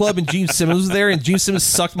strip club, and Gene Simmons was there, and Gene Simmons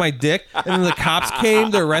sucked my dick, and then the cops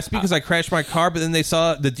came to arrest me because I crashed my car, but then they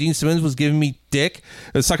saw that Gene Simmons was giving me dick,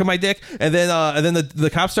 sucking my dick, and then the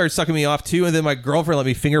cops started sucking me off too, and then my girlfriend let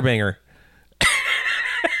me finger bang her.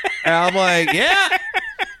 And I'm like, yeah,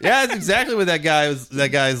 that's exactly what that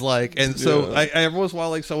guy's like. And so I every once in a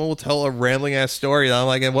while, like someone will tell a rambling ass story, and I'm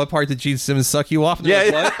like, at what part did Gene Simmons suck you off? And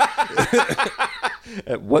like, what?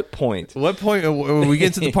 At what point? What point when we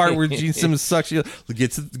get to the part where Gene Simmons sucks you?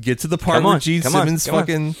 Get to the part where Gene Simmons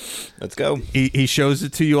fucking. Let's go. He shows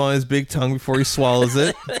it to you on his big tongue before he swallows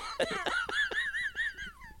it.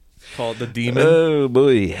 Called the demon. Oh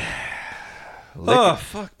boy.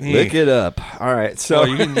 Fuck me. Lick it up. All right. So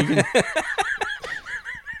you can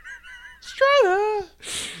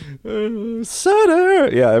Sutter.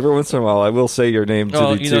 Yeah, every once in a while I will say your name to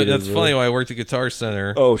the that's funny. When I worked at Guitar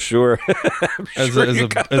Center. Oh, sure. As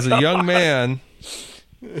a young man,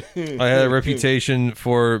 I had a reputation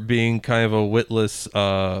for being kind of a witless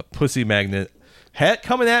pussy magnet.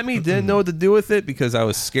 Coming at me, didn't know what to do with it because I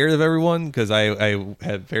was scared of everyone because I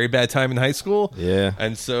had a very bad time in high school. Yeah.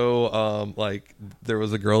 And so, like, there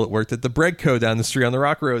was a girl that worked at the Bread Co. down the street on the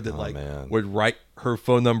Rock Road that, would write her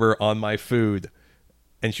phone number on my food.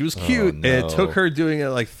 And she was cute, and it took her doing it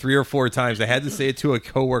like 3 or 4 times. I had to say it to a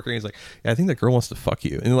coworker, and he's like, yeah, I think that girl wants to fuck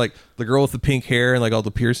you. And like, the girl with the pink hair and like all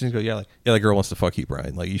the piercings go, yeah, that girl wants to fuck you,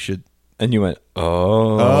 Brian. Like, you should. And you went,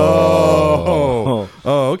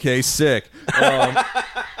 okay, sick.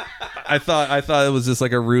 I thought it was just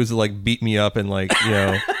like a ruse to like beat me up and like,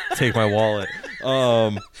 take my wallet.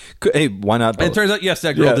 Hey, why not both? And it turns out, yes,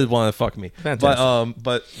 that girl did want to fuck me. Fantastic.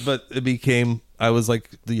 But it became, I was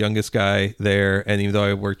like the youngest guy there, and even though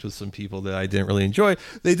I worked with some people that I didn't really enjoy,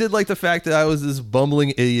 they did like the fact that I was this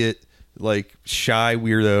bumbling idiot like shy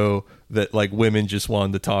weirdo that like women just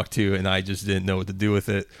wanted to talk to, and I just didn't know what to do with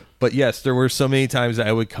it. But yes, there were so many times that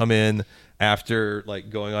I would come in after like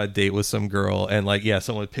going on a date with some girl, and like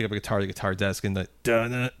someone would pick up a guitar at the guitar desk and like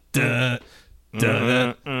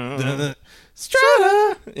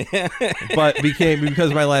Strata. But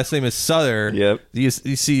because my last name is Sutter. Yep. You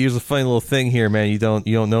see, here's a funny little thing here, man. You don't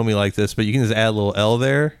know me like this, but you can just add a little L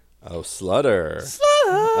there. Oh, Slutter.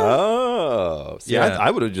 Oh. See, Yeah.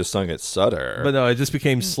 I would have just sung it Sutter. But no, it just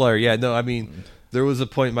became slur. Yeah, no, I mean, there was a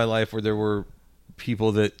point in my life where there were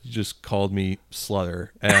people that just called me Slutter,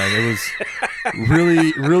 and it was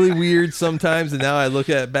really, really weird sometimes. And now I look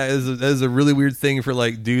at it back as a really weird thing for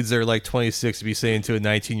like dudes that are like 26 to be saying to a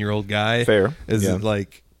 19-year-old guy. Fair. Is Yeah.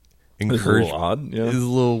 like It's a encouraged. little odd. Yeah. It's a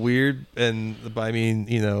little weird, but I mean,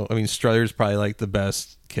 Strutter's probably like the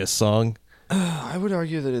best Kiss song. I would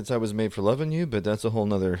argue that it's "I Was Made for Loving You," but that's a whole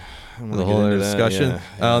nother Discussion. Yeah.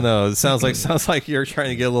 I don't know. It sounds like you're trying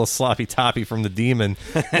to get a little sloppy toppy from the demon.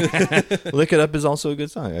 "Lick It Up" is also a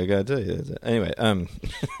good song. I gotta tell you.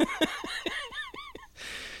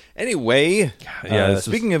 Anyway,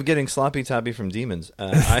 speaking of getting sloppy toppy from demons,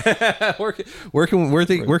 where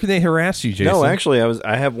can they harass you, Jason? no, actually,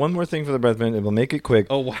 I have one more thing for the breath mint, and we'll make it quick.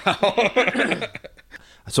 Oh wow.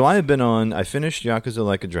 So I finished Yakuza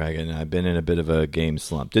Like a Dragon, and I've been in a bit of a game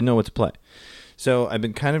slump. Didn't know what to play. So I've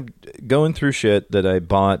been kind of going through shit that I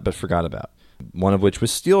bought but forgot about. One of which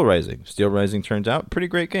was Steel Rising. Steel Rising turns out pretty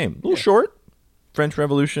great game. A little short. French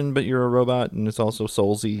Revolution, but you're a robot, and it's also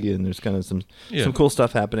Soulsy, and there's kind of some cool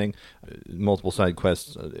stuff happening. Multiple side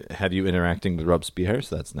quests have you interacting with Robespierre,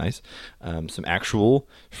 so that's nice. Some actual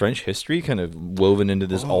French history kind of woven into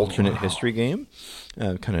this alternate history game.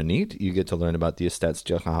 Kind of neat. You get to learn about the Estates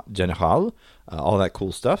Générales, all that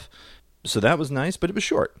cool stuff. So that was nice, but it was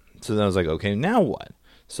short. So then I was like, okay, now what?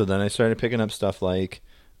 So then I started picking up stuff like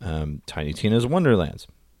Tiny Tina's Wonderlands,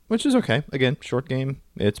 which is okay. Again, short game.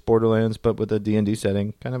 It's Borderlands, but with a D&D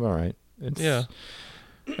setting. Kind of all right. It's, Yeah.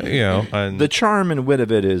 And the charm and wit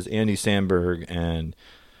of it is Andy Samberg, and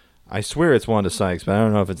I swear it's Wanda Sykes, but I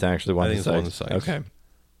don't know if it's actually Wanda think it's Wanda Sykes. Okay.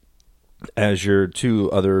 As your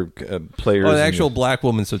two other players. an actual black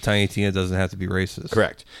woman, so Tiny Tina doesn't have to be racist.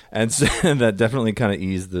 Correct. And so that definitely kind of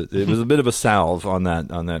eased it was a bit of a salve on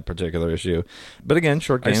that particular issue. But again,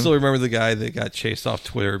 short game. I still remember the guy that got chased off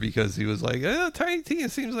Twitter because he was like, Tiny Tina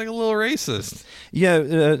seems like a little racist. Yeah,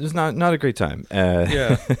 it's not a great time.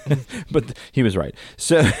 Yeah. But he was right.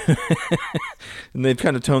 So and they've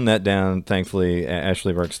kind of toned that down, thankfully.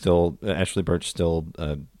 Ashley Birch still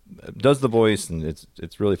does the voice, and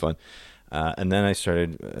it's really fun. And then I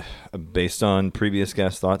started, based on previous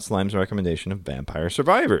guest thought, Slime's recommendation of Vampire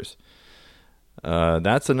Survivors.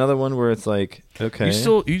 That's another one where it's like, okay.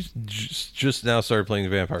 You just now started playing the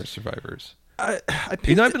Vampire Survivors. I've I've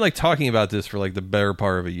been like talking about this for like the better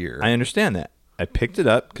part of a year. I understand that. I picked it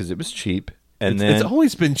up because it was cheap. And It's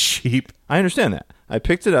always been cheap. I understand that. I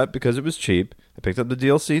picked it up because it was cheap. I picked up the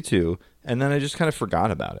DLC too, and then I just kind of forgot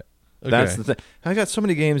about it. That's the thing. I got so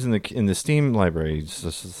many games in the Steam library. It's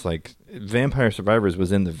just like Vampire Survivors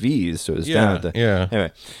was in the V's, so it was down at the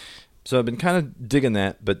Anyway, so I've been kind of digging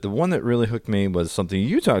that, but the one that really hooked me was something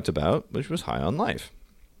you talked about, which was High on Life.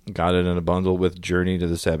 Got it in a bundle with Journey to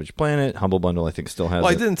the Savage Planet. Humble Bundle, I think, still has it.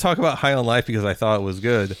 I didn't talk about High on Life because I thought it was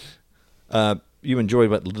good. You enjoyed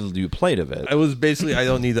what little you played of it. I was basically I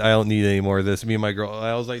don't need any more of this. Me and my girl,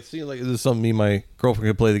 I was like, see, like this is something me and my girlfriend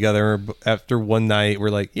could play together. After one night, we're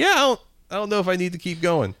like, I don't know if I need to keep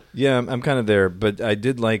going. Yeah, I'm kind of there, but I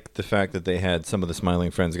did like the fact that they had some of the Smiling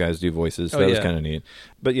Friends guys do voices. So that was kind of neat.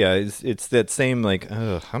 But yeah, it's that same like,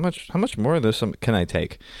 how much more of this can I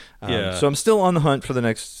take? So I'm still on the hunt for the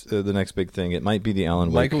next big thing. It might be the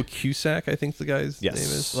Alan Wake. Michael Cusack, I think the guy's name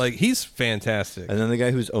is. Like, he's fantastic. And then the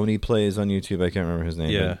guy whose Oni plays on YouTube, I can't remember his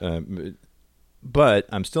name. Yeah. But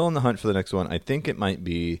I'm still on the hunt for the next one. I think it might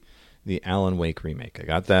be the Alan Wake remake. I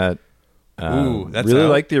got that. Ooh, that's really out.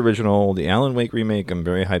 like the original. The Alan Wake remake, I'm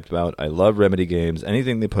very hyped about. I love Remedy games.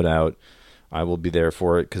 Anything they put out, I will be there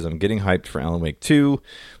for it because I'm getting hyped for Alan Wake 2,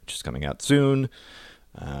 which is coming out soon.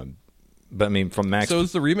 But I mean, from Max, So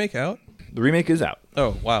is the remake out? the remake is out.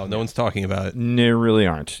 Oh wow, no one's talking about it. There really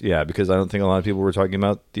aren't. Yeah, because I don't think a lot of people were talking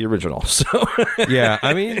about the original. So Yeah,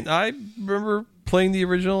 I mean, I remember playing the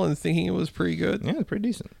original and thinking it was pretty good. yeah, it's pretty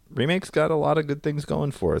decent. Remake's got a lot of good things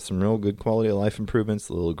going for it. Some real good quality of life improvements,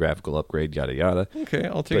 a little graphical upgrade, yada yada. Okay,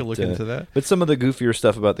 I'll take a look into that. But some of the goofier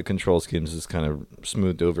stuff about the control schemes is kind of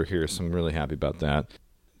smoothed over here, so I'm really happy about that.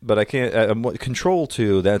 But I can't. Control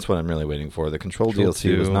 2, that's what I'm really waiting for. The Control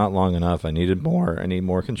DLC was 2. not long enough. I needed more. I need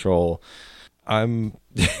more Control. I'm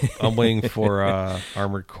waiting for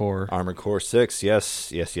Armored Core. Armored Core 6,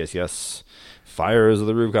 yes. Fires of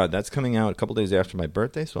the Rubicon. That's coming out a couple days after my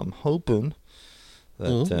birthday, so I'm hoping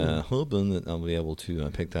that I'll be able to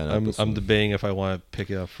pick that up. I'm debating if I want to pick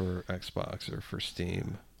it up for Xbox or for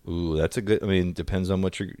Steam. Ooh, that's a good. I mean, depends on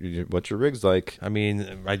what your rig's like. I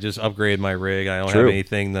mean, I just upgraded my rig. I don't True. have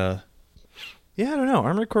anything to. Yeah, I don't know.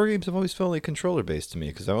 Armored Core games have always felt like controller based to me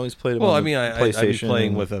because I always played them. Well, on I mean, I'd be PlayStation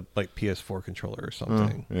playing with a PS4 controller or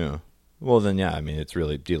something. Yeah. Well, then yeah. I mean, it's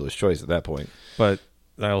really dealer's choice at that point. But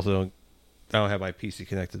I also don't have my PC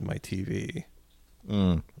connected to my TV.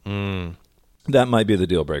 That might be the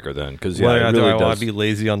deal breaker then, because Do I want to be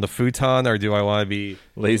lazy on the futon, or do I want to be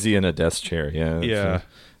lazy in a desk chair? Yeah. Yeah.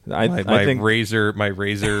 I think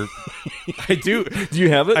Razer. I do. Do you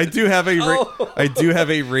have it? I do have a. I do have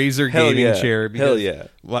a Razer gaming chair. Hell yeah!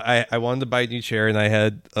 Well, I wanted to buy a new chair, and I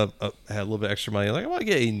had a little bit extra money. Like, I want to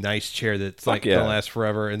get a nice chair that's gonna last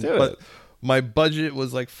forever. And but my budget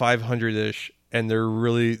was like 500-ish, and it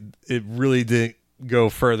really didn't go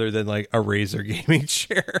further than like a Razer gaming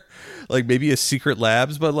chair, like maybe a Secret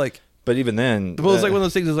Labs, but even then, well, it's like one of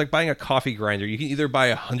those things. It's like buying a coffee grinder. You can either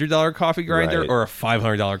buy $100 coffee grinder or a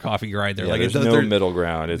 $500 coffee grinder. Yeah, there's no middle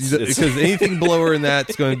ground. It's because anything below than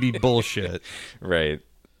that's going to be bullshit. Right.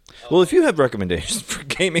 Well, if you have recommendations for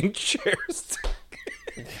gaming chairs,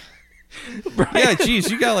 yeah, geez,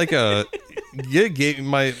 you got like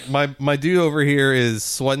my dude over here is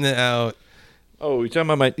sweating it out. Oh, you talking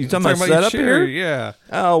about my setup here? Yeah.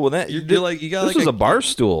 Oh well, you got this was a bar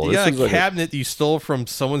stool. You got a cabinet you stole from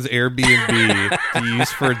someone's Airbnb to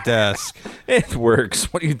use for a desk. It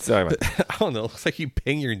works. What are you talking about? I don't know. It looks like you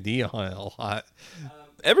bang your knee on it a lot.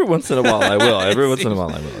 Every once in a while, I will.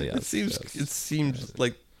 Yeah. It seems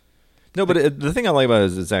like. No, but the thing I like about it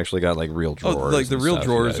is it's actually got like real drawers. Oh, like the real stuff.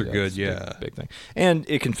 drawers are good. Yeah, big thing, and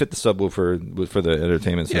it can fit the subwoofer for the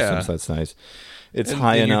entertainment system. So that's nice. It's and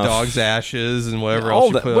high enough. Your dog's ashes and whatever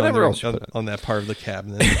else you put on that part of the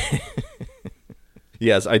cabinet.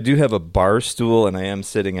 Yes, I do have a bar stool, and I am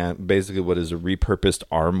sitting at basically what is a repurposed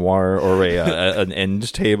armoire or an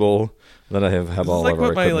end table that I have all of our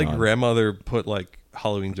equipment on. It's like what my grandmother put like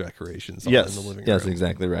Halloween decorations on in the living room. Yes,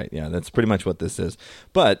 exactly right. Yeah, that's pretty much what this is.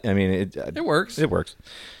 But I mean, it works. It works.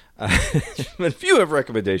 But if you have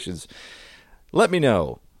recommendations, let me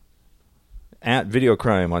know at Video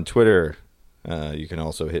Crime on Twitter. You can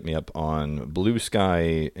also hit me up on Blue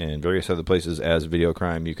Sky and various other places as Video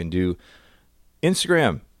Crime. You can do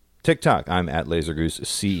Instagram, TikTok. I'm at LaserGoose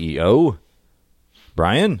CEO.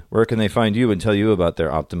 Brian, where can they find you and tell you about their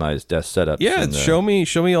optimized desk setups? Yeah, show me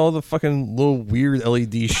all the fucking little weird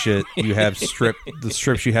LED shit you have the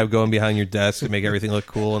strips you have going behind your desk to make everything look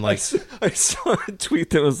cool. And like, I saw a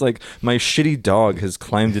tweet that was like, my shitty dog has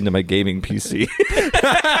climbed into my gaming PC.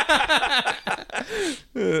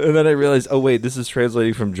 And then I realized, oh wait, this is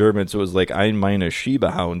translating from German, so it was like ein meine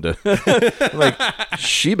Schiebehound. Like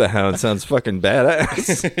Schiebehound sounds fucking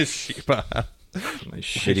badass. Schiebehound. My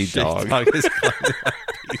shitty dog. Is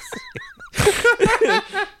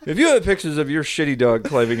if you have pictures of your shitty dog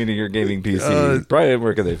climbing into your gaming PC, Brian,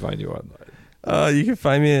 where can they find you online? You can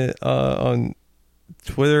find me on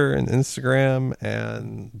Twitter and Instagram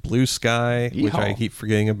and Blue Sky, which I keep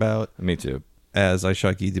forgetting about. Me too. As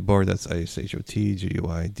Ishaki Dibord, that's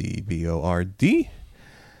ISHOTGUIDBORD.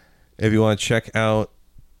 If you want to check out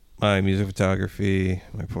my music photography,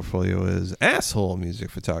 my portfolio is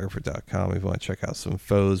assholemusicphotographer.com. If you want to check out some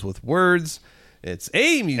photos with words, it's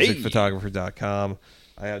amusicphotographer.com.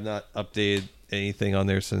 I have not updated anything on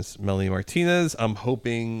there since Melanie Martinez. I'm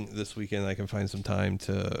hoping this weekend I can find some time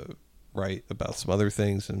to write about some other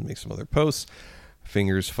things and make some other posts.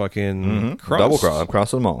 Fingers fucking crossed. Double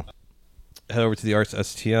cross them all. Head over to the Arts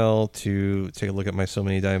STL to take a look at my So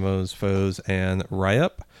Many Dymos photos and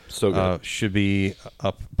write-up. So good. Should be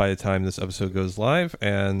up by the time this episode goes live,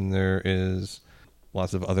 and there is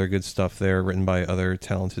lots of other good stuff there written by other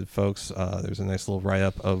talented folks. There's a nice little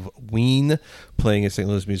write-up of Ween playing at St.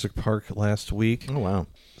 Louis Music Park last week. Oh wow!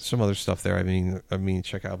 Some other stuff there. I mean,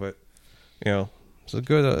 check out, but it's a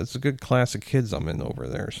good class of kids I'm in over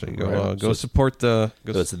there. So you go support the.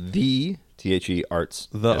 So it's the THE Arts.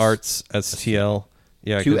 The Arts STL.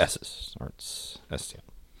 Yeah, 2 S's. Arts STL.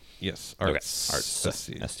 Yes, Arts. Okay. Arts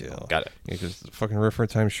STL. Got it. Yeah, because the fucking Riff for a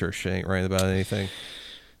Time sure shit ain't right about anything.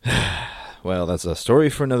 Well, that's a story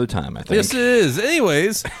for another time, I think. Yes, it is.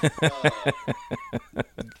 Anyways,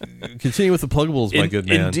 continue with the pluggables, my good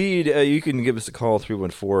man. Indeed, you can give us a call,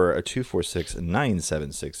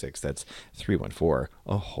 314-246-9766. That's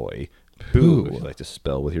 314-AHOY. Poo, if you like to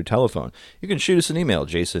spell with your telephone. You can shoot us an email,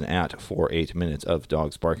 Jason at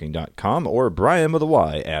 48minutesofdogsbarking.com or Brian with a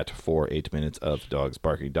Y at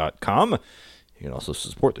 48minutesofdogsbarking.com. You can also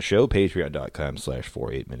support the show,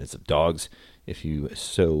 patreon.com/48minutesofdogs, if you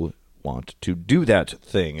so want to do that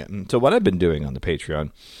thing. So what I've been doing on the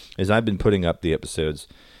Patreon is I've been putting up the episodes.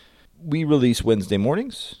 We release Wednesday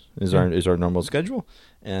mornings is our normal schedule,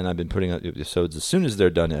 and I've been putting out episodes as soon as they're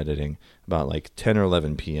done editing, about like 10 or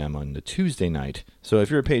 11 p.m. on the Tuesday night. So if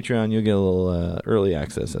you're a Patreon, you'll get a little early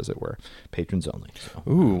access, as it were. Patrons only. So.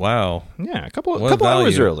 Ooh, wow. Yeah, a couple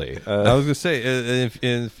hours early. I was going to say,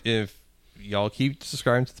 if y'all keep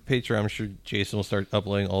subscribing to the Patreon, I'm sure Jason will start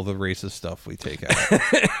uploading all the racist stuff we take out.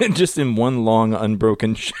 Just in one long,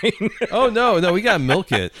 unbroken chain. Oh, no, we got to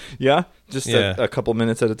milk it. Yeah? Just a couple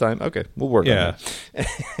minutes at a time? Okay, we'll work on that.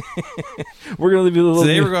 We're going to leave you a little...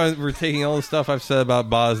 Today we're taking all the stuff I've said about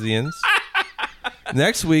Bosnians.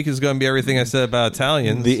 Next week is going to be everything I said about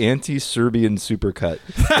Italians. The anti-Serbian supercut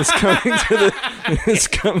is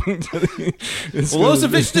coming to the...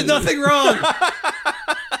 Milosevic did nothing wrong!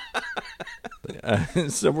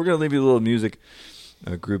 So we're going to leave you a little music.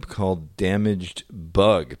 A group called Damaged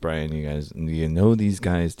Bug. Brian, do you know these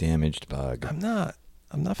guys, Damaged Bug?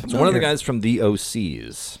 I'm not familiar. It's one of the guys from the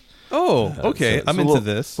OCs. Oh, okay. So I'm into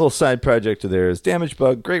this. Little side project of theirs. Damaged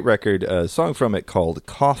Bug, great record. A song from it called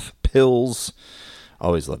Cough Pills.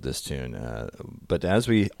 Always love this tune. But as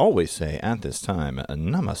we always say at this time,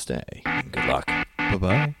 namaste. Good luck.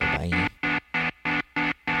 Bye-bye. Bye.